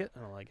don't like it?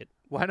 I don't like it.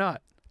 Why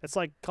not? It's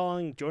like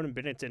calling Jordan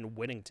Binnington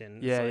Whittington.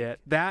 It's Yeah, like yeah.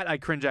 That I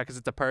cringe at because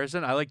it's a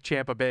person. I like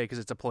Tampa Bay because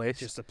it's a place.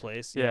 Just a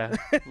place. Yeah.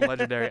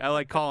 Legendary. I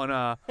like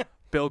calling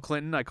Bill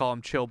Clinton. I call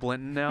him Chill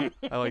Blinton now.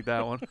 I like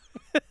that one.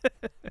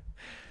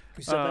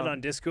 We said that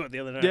on Discord the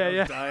other night.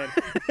 Yeah, I was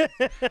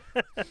dying.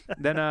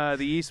 Then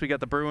the East, we got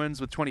the Bruins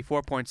with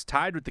 24 points,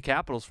 tied with the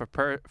Capitals for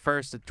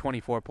first at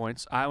 24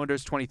 points.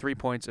 Islanders 23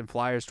 points and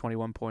Flyers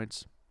 21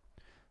 points.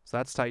 So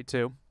that's tight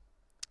too.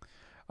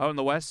 Out in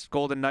the West,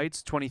 Golden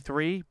Knights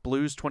 23,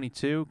 Blues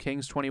 22,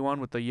 Kings 21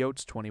 with the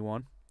Yotes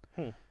 21.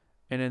 And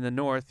in the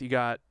North, you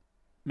got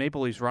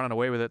Maple Leafs running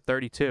away with it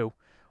 32,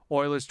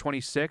 Oilers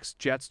 26,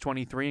 Jets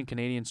 23, and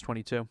Canadiens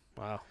 22.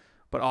 Wow.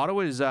 But Ottawa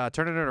is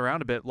turning it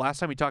around a bit. Last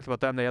time we talked about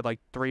them, they had like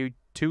 3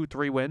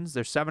 wins.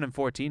 They're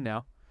 7-14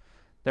 now.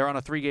 They're on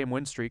a 3-game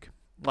win streak.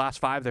 Last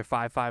 5, they're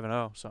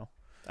 5-5-0. So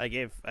I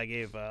gave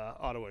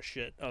Ottawa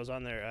shit. I was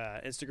on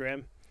their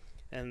Instagram,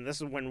 and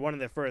this is when one of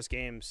the first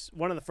games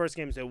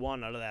they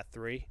won out of that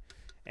 3,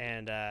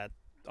 and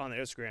on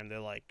their Instagram they're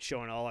like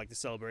showing all like the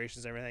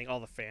celebrations and everything. All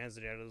the fans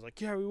that was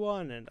like, yeah, we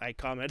won, and I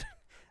comment.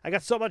 I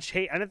got so much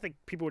hate. I didn't think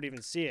people would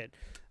even see it.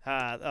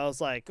 I was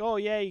like, oh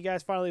yeah, you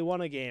guys finally won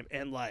a game,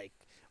 and like.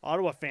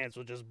 Ottawa fans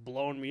were just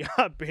blowing me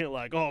up, being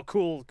like, "Oh,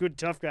 cool, good,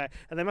 tough guy,"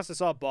 and they must have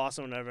saw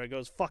Boston whenever it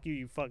goes, "Fuck you,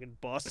 you fucking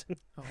Boston."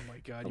 Oh my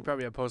God, you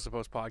probably have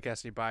Post-to-Post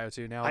podcast in your bio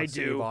too. Now I let's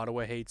see do. if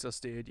Ottawa hates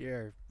us, dude.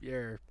 You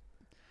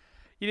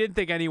didn't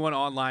think anyone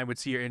online would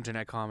see your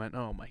internet comment.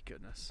 Oh my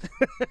goodness.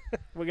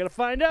 We're gonna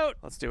find out.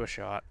 Let's do a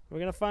shot. We're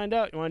gonna find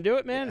out. You want to do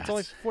it, man? Yes. It's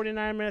only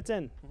 49 minutes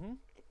in.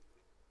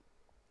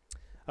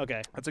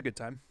 Okay. That's a good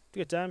time.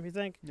 Good time, you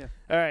think? Yeah.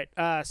 All right.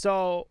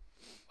 So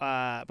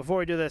before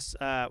we do this,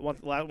 one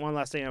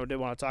last thing I did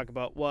want to talk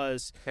about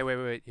was Hey,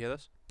 wait. You hear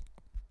this?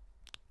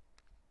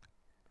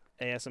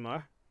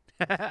 ASMR.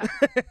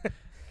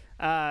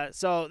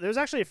 So there's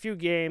actually a few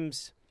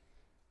games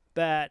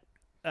that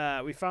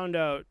we found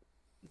out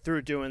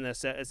through doing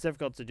this that it's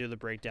difficult to do the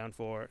breakdown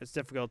for. It's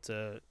difficult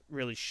to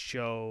really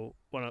show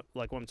what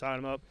I'm talking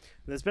about.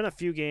 There's been a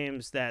few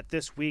games that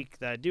this week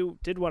that I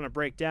did want to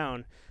break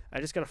down. I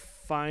just gotta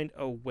find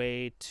a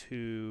way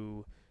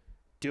to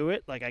do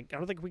it. Like I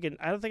don't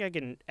think I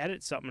can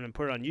edit something and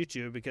put it on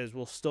YouTube because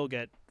we'll still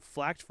get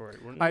flacked for it.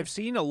 I've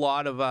seen a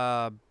lot of.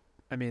 I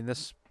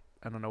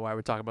don't know why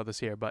we're talking about this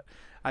here, but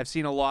I've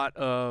seen a lot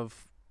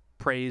of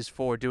praise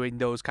for doing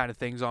those kind of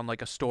things on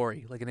like a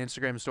story, like an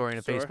Instagram story and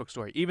a Facebook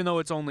story, even though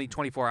it's only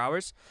 24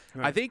 hours.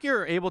 Right. I think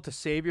you're able to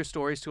save your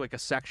stories to like a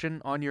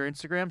section on your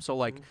Instagram. So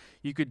like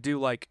you could do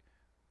like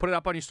put it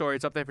up on your story.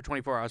 It's up there for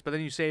 24 hours, but then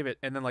you save it.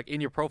 And then like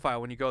in your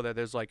profile, when you go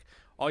there's like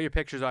all your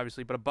pictures,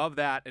 obviously, but above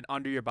that and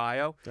under your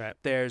bio,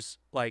 there's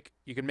like,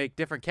 you can make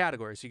different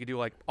categories. You could do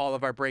like all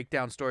of our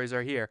breakdown stories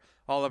are here.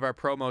 All of our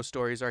promo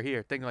stories are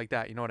here. Thing like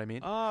that. You know what I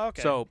mean? Oh,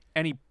 okay. So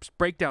any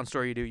breakdown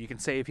story you do, you can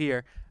save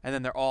here, and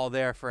then they're all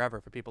there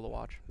forever for people to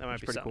watch. That might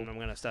be something I'm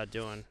going to start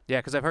doing. Yeah,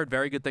 because I've heard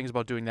very good things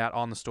about doing that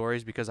on the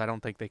stories because I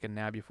don't think they can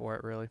nab you for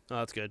it, really. Oh,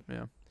 that's good.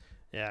 Yeah.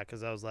 Yeah,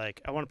 because I was like,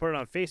 I want to put it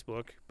on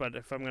Facebook, but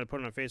if I'm going to put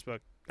it on Facebook,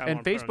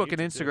 and Facebook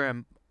and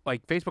Instagram,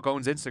 like Facebook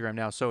owns Instagram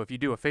now, so if you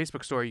do a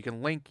Facebook story, you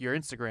can link your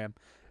Instagram,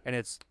 and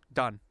it's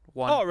done.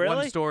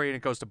 One story, and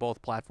it goes to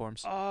both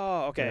platforms.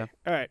 Oh, okay. Yeah.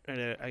 All right,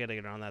 I got to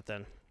get on that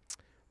then.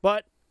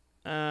 But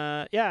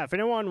yeah, if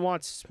anyone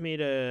wants me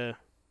to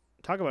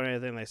talk about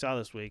anything they saw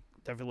this week,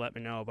 definitely let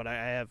me know. But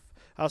I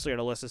also got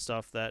a list of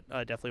stuff that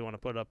I definitely want to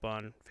put up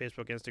on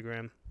Facebook,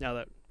 Instagram. Now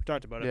that we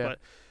talked about it, but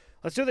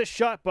let's do this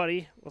shot,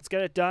 buddy. Let's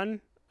get it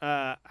done.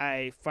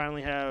 I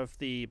finally have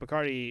the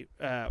Bacardi.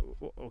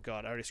 Oh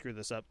God, I already screwed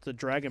this up. The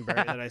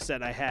Dragonberry that I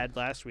said I had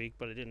last week,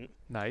 but I didn't.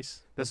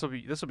 Nice. This will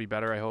be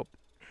better, I hope.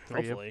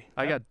 Hopefully.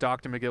 I got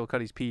Dr.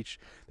 McGillicuddy's peach.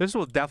 This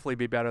will definitely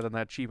be better than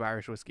that cheap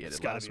Irish whiskey I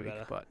did last week.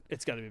 But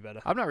it's got to be better.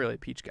 I'm not really a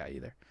peach guy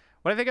either.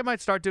 What I think I might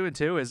start doing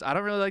too is I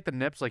don't really like the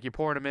nips. Like you're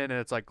pouring them in and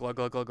it's like glug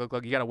glug glug glug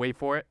glug. You gotta wait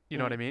for it. You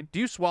know what I mean?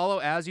 Do you swallow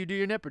as you do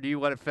your nip, or do you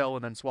let it fill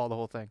and then swallow the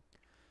whole thing?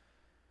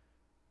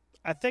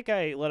 I think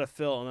I let it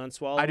fill and then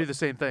swallow. I do the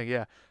same thing,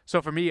 yeah.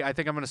 So for me, I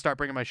think I'm going to start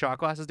bringing my shot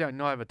glasses down. You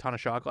know I have a ton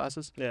of shot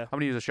glasses. Yeah. I'm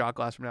going to use a shot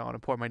glass from now on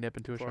and pour my nip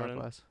into a shot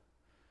glass.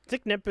 I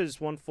think nip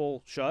is one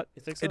full shot.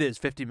 You think so? It is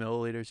 50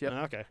 milliliters, yep.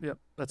 Oh, okay. Yep,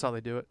 that's how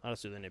they do it. I'll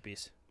just do the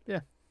nippies.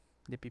 Yeah.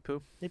 Nippy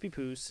poo. Nippy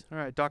poos. All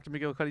right, Dr.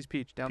 McGillicuddy's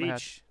peach. Down the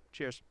hatch.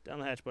 Cheers. Down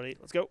the hatch, buddy.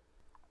 Let's go.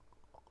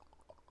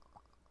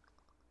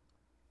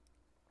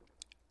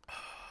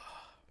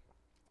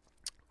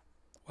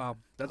 Wow,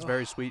 that's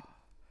very sweet.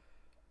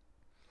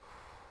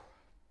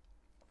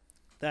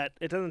 That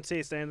it doesn't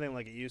taste anything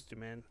like it used to,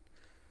 man.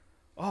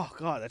 Oh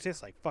God, that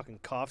tastes like fucking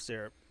cough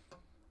syrup.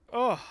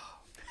 Oh.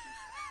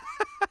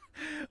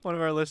 One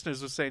of our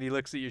listeners was saying he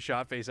looks at your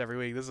shot face every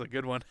week. This is a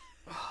good one.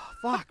 Oh,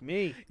 fuck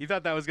me. You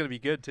thought that was gonna be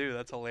good too.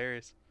 That's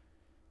hilarious.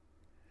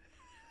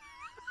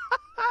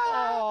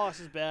 Oh, this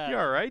is bad. You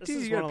all right,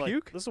 dude? You got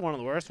puke? This is one of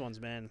the worst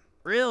ones, man.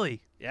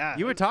 Really? Yeah.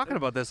 You were talking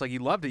about this like you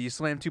loved it. You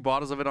slammed 2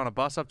 bottles of it on a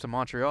bus up to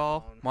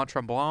Montreal,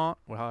 Mont-Tremblant,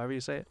 however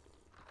you say it.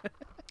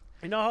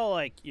 You know how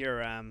like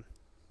your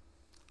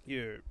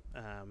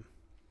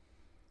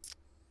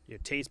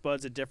taste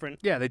buds are different?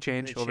 Yeah, they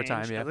change over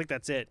time, yeah. I think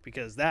that's it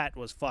because that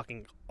was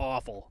fucking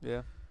awful.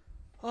 Yeah.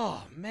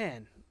 Oh,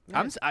 man.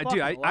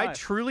 I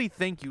truly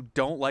think you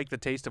don't like the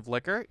taste of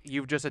liquor.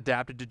 You've just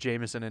adapted to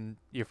Jameson and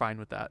you're fine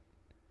with that.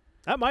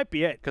 That might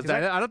be it. Because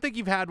I don't think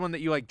you've had one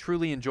that you like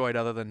truly enjoyed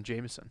other than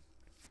Jameson.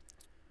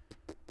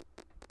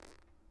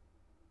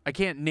 I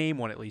can't name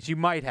one at least. You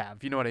might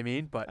have, you know what I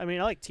mean? But I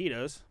mean, I like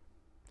Tito's.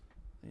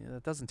 Yeah,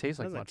 that doesn't taste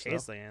like much. Doesn't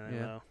taste like anything,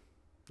 though.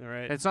 All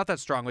right. It's not that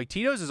strong. Like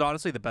Tito's is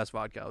honestly the best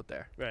vodka out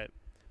there. Right.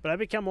 But I've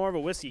become more of a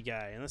whiskey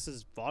guy, and this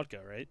is vodka,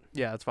 right?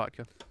 Yeah, it's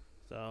vodka.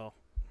 So,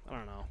 I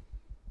don't know.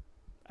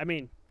 I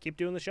mean, keep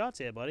doing the shots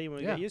here, buddy.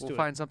 We'll get used to it.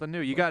 We'll find something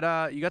new. You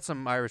got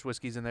some Irish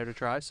whiskeys in there to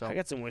try. So I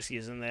got some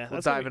whiskeys in there.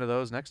 We'll dive into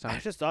those next time. I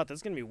just thought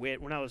that's gonna be weird.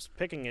 When I was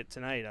picking it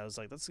tonight, I was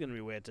like, "That's gonna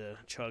be weird to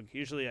chug."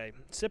 Usually, I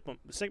sip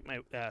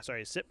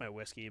my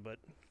whiskey, but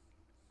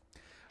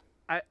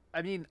I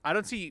mean, I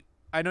don't see.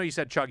 I know you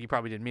said chug. You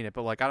probably didn't mean it,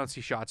 but like I don't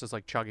see shots as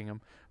like chugging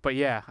them. But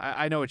yeah,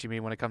 I know what you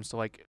mean when it comes to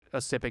like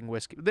a sipping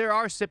whiskey. There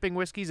are sipping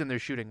whiskeys and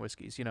there's shooting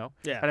whiskeys, you know.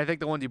 Yeah. And I think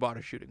the ones you bought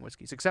are shooting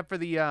whiskeys, except for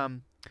the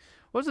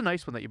what was the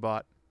nice one that you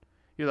bought?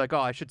 You're like,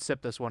 oh, I should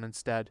sip this one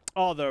instead.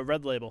 Oh, the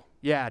Red Label.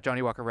 Yeah,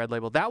 Johnny Walker Red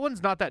Label. That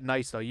one's not that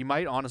nice though. You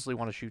might honestly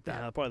want to shoot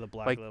that. Yeah, probably the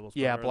Black Label.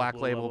 Yeah, Black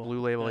Label,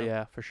 Blue Label.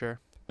 Yeah, for sure.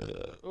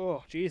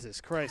 Oh,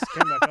 Jesus Christ!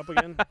 Came back up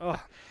again.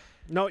 Oh,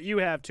 no, you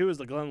have too. Is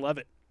the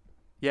Glenlivet.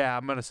 Yeah,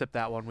 I'm gonna sip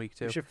that 1 week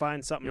too. We should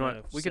find something.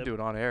 We could do it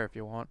on air if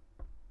you want.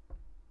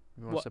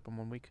 You want to sip them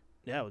 1 week?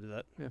 Yeah, we'll do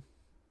that. Yeah,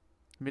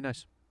 it'd be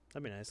nice.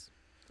 That'd be nice.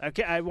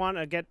 Okay, I want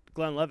to get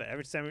Glenlivet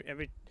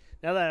every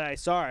now that I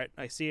saw it,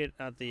 I see it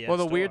at the. Well,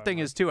 the store. weird thing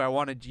is too, I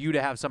wanted you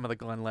to have some of the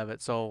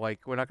Glenlivet, so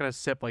like we're not gonna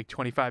sip like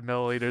 25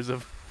 milliliters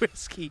of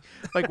whiskey.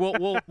 Like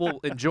we'll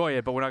enjoy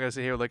it, but we're not gonna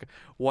sit here with like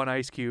one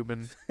ice cube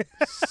and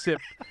sip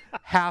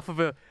half of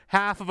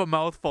a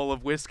mouthful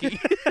of whiskey.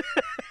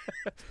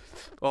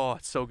 Oh,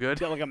 it's so good.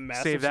 Got like a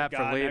massive Save that for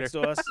cigar later. next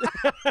to us.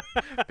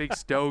 Big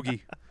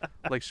stogie,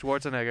 like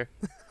Schwarzenegger.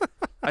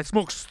 I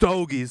smoke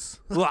stogies.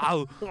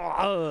 Wow.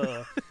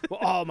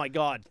 Oh my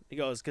God! He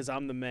goes, "Cause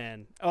I'm the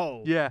man."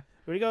 Oh Yeah.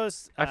 When he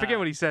goes, I forget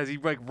what he says. He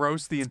like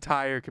roasts the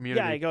entire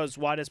community. Yeah, he goes,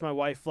 "Why does my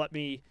wife let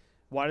me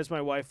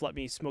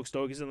smoke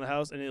stogies in the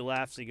house?" And he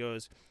laughs. He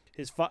goes,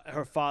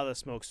 her father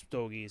smokes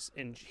stogies,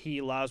 and he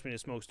allows me to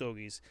smoke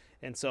stogies.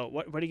 And so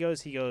what he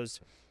goes,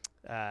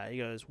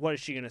 "What is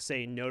she gonna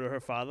say? No to her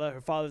father? Her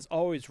father's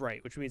always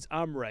right, which means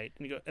I'm right."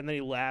 And then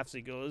he laughs.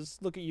 He goes,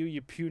 "Look at you,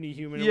 you puny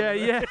human."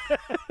 Yeah.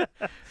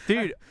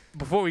 Dude,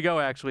 before we go,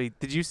 actually,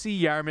 did you see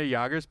Jaromir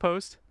Jagr's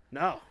post?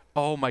 No.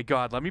 Oh my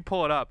God, let me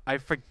pull it up.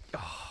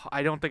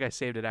 I don't think I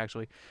saved it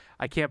actually.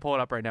 I can't pull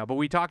it up right now. But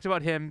we talked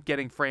about him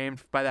getting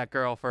framed by that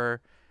girl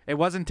for. It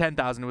wasn't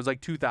 10,000. It was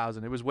like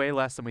 2,000. It was way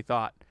less than we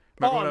thought.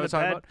 Remember what I was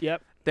talking about?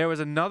 Yep. There was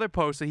another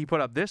post that he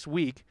put up this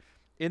week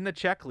in the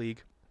Czech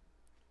League.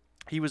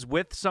 He was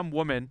with some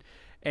woman,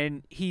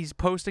 and he's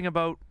posting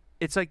about.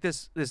 It's like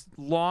this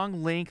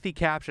long, lengthy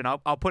caption.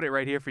 I'll put it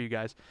right here for you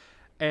guys,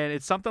 and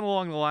it's something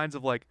along the lines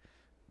of like,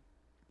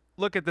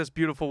 "Look at this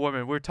beautiful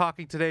woman. We're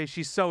talking today.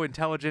 She's so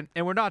intelligent,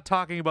 and we're not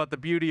talking about the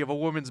beauty of a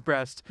woman's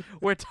breast.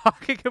 We're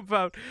talking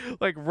about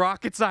like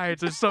rocket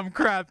science or some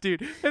crap,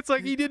 dude." It's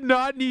like he did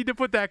not need to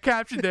put that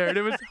caption there, and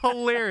it was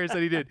hilarious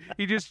that he did.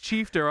 He just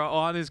chiefed her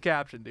on his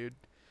caption, dude.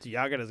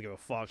 Yaga doesn't give a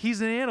fuck.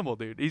 He's an animal,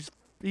 dude.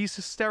 He's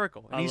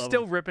hysterical, and he's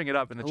still ripping it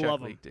up in the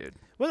Czech League, dude.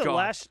 Was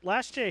it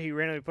last year he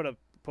randomly put a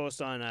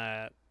post on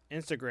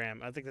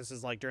Instagram? I think this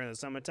is like during the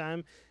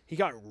summertime. He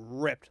got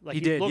ripped. Like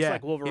he looks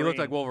like Wolverine. He looked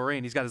like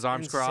Wolverine. He's got his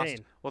arms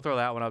crossed. We'll throw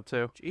that one up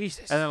too.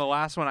 Jesus. And then the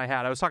last one I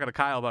had, I was talking to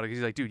Kyle about it because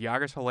he's like, "Dude,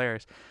 Jagr's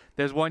hilarious."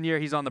 There's one year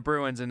he's on the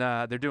Bruins and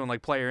they're doing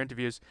like player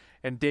interviews,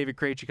 and David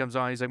Krejci comes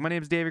on. He's like, "My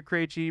name's David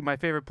Krejci. My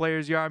favorite player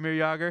is Jaromir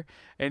Jagr."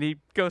 And he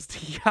goes to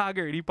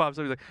Jagr and he pops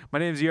up. He's like, "My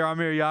name's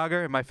Jaromir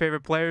Jagr and my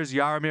favorite player is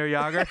Jaromir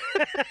Jagr."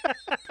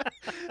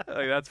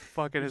 Like that's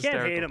fucking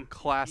hysterical. Can't hate him.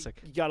 Classic.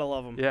 You gotta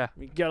love him. Yeah.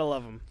 You gotta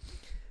love him.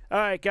 All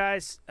right,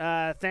 guys.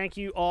 Thank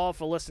you all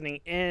for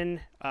listening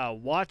in,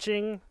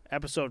 watching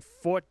episode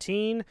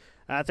 14.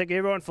 Thank you,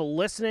 everyone, for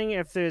listening.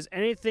 If there's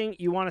anything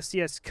you want to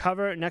see us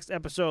cover next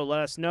episode,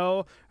 let us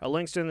know. Our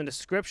links are in the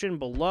description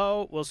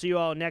below. We'll see you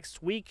all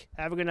next week.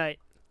 Have a good night.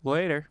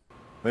 Later.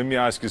 Let me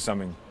ask you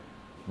something.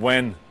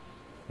 When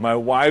my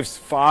wife's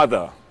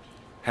father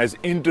has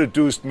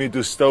introduced me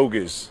to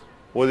stogies,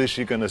 what is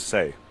she going to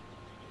say?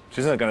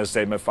 She's not going to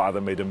say my father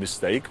made a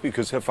mistake,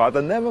 because her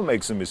father never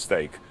makes a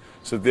mistake.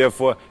 So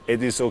therefore,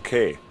 it is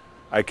okay.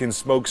 I can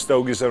smoke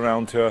stogies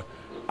around her.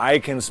 I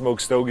can smoke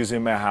stogies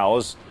in my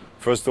house.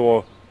 First of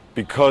all,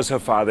 because her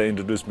father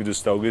introduced me to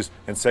stogies.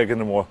 And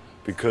second of all,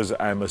 because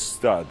I'm a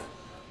stud.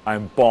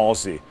 I'm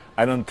ballsy.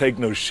 I don't take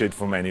no shit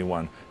from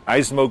anyone.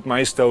 I smoke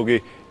my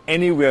stogie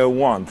anywhere I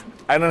want.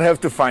 I don't have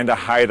to find a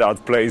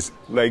hideout place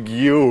like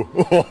you.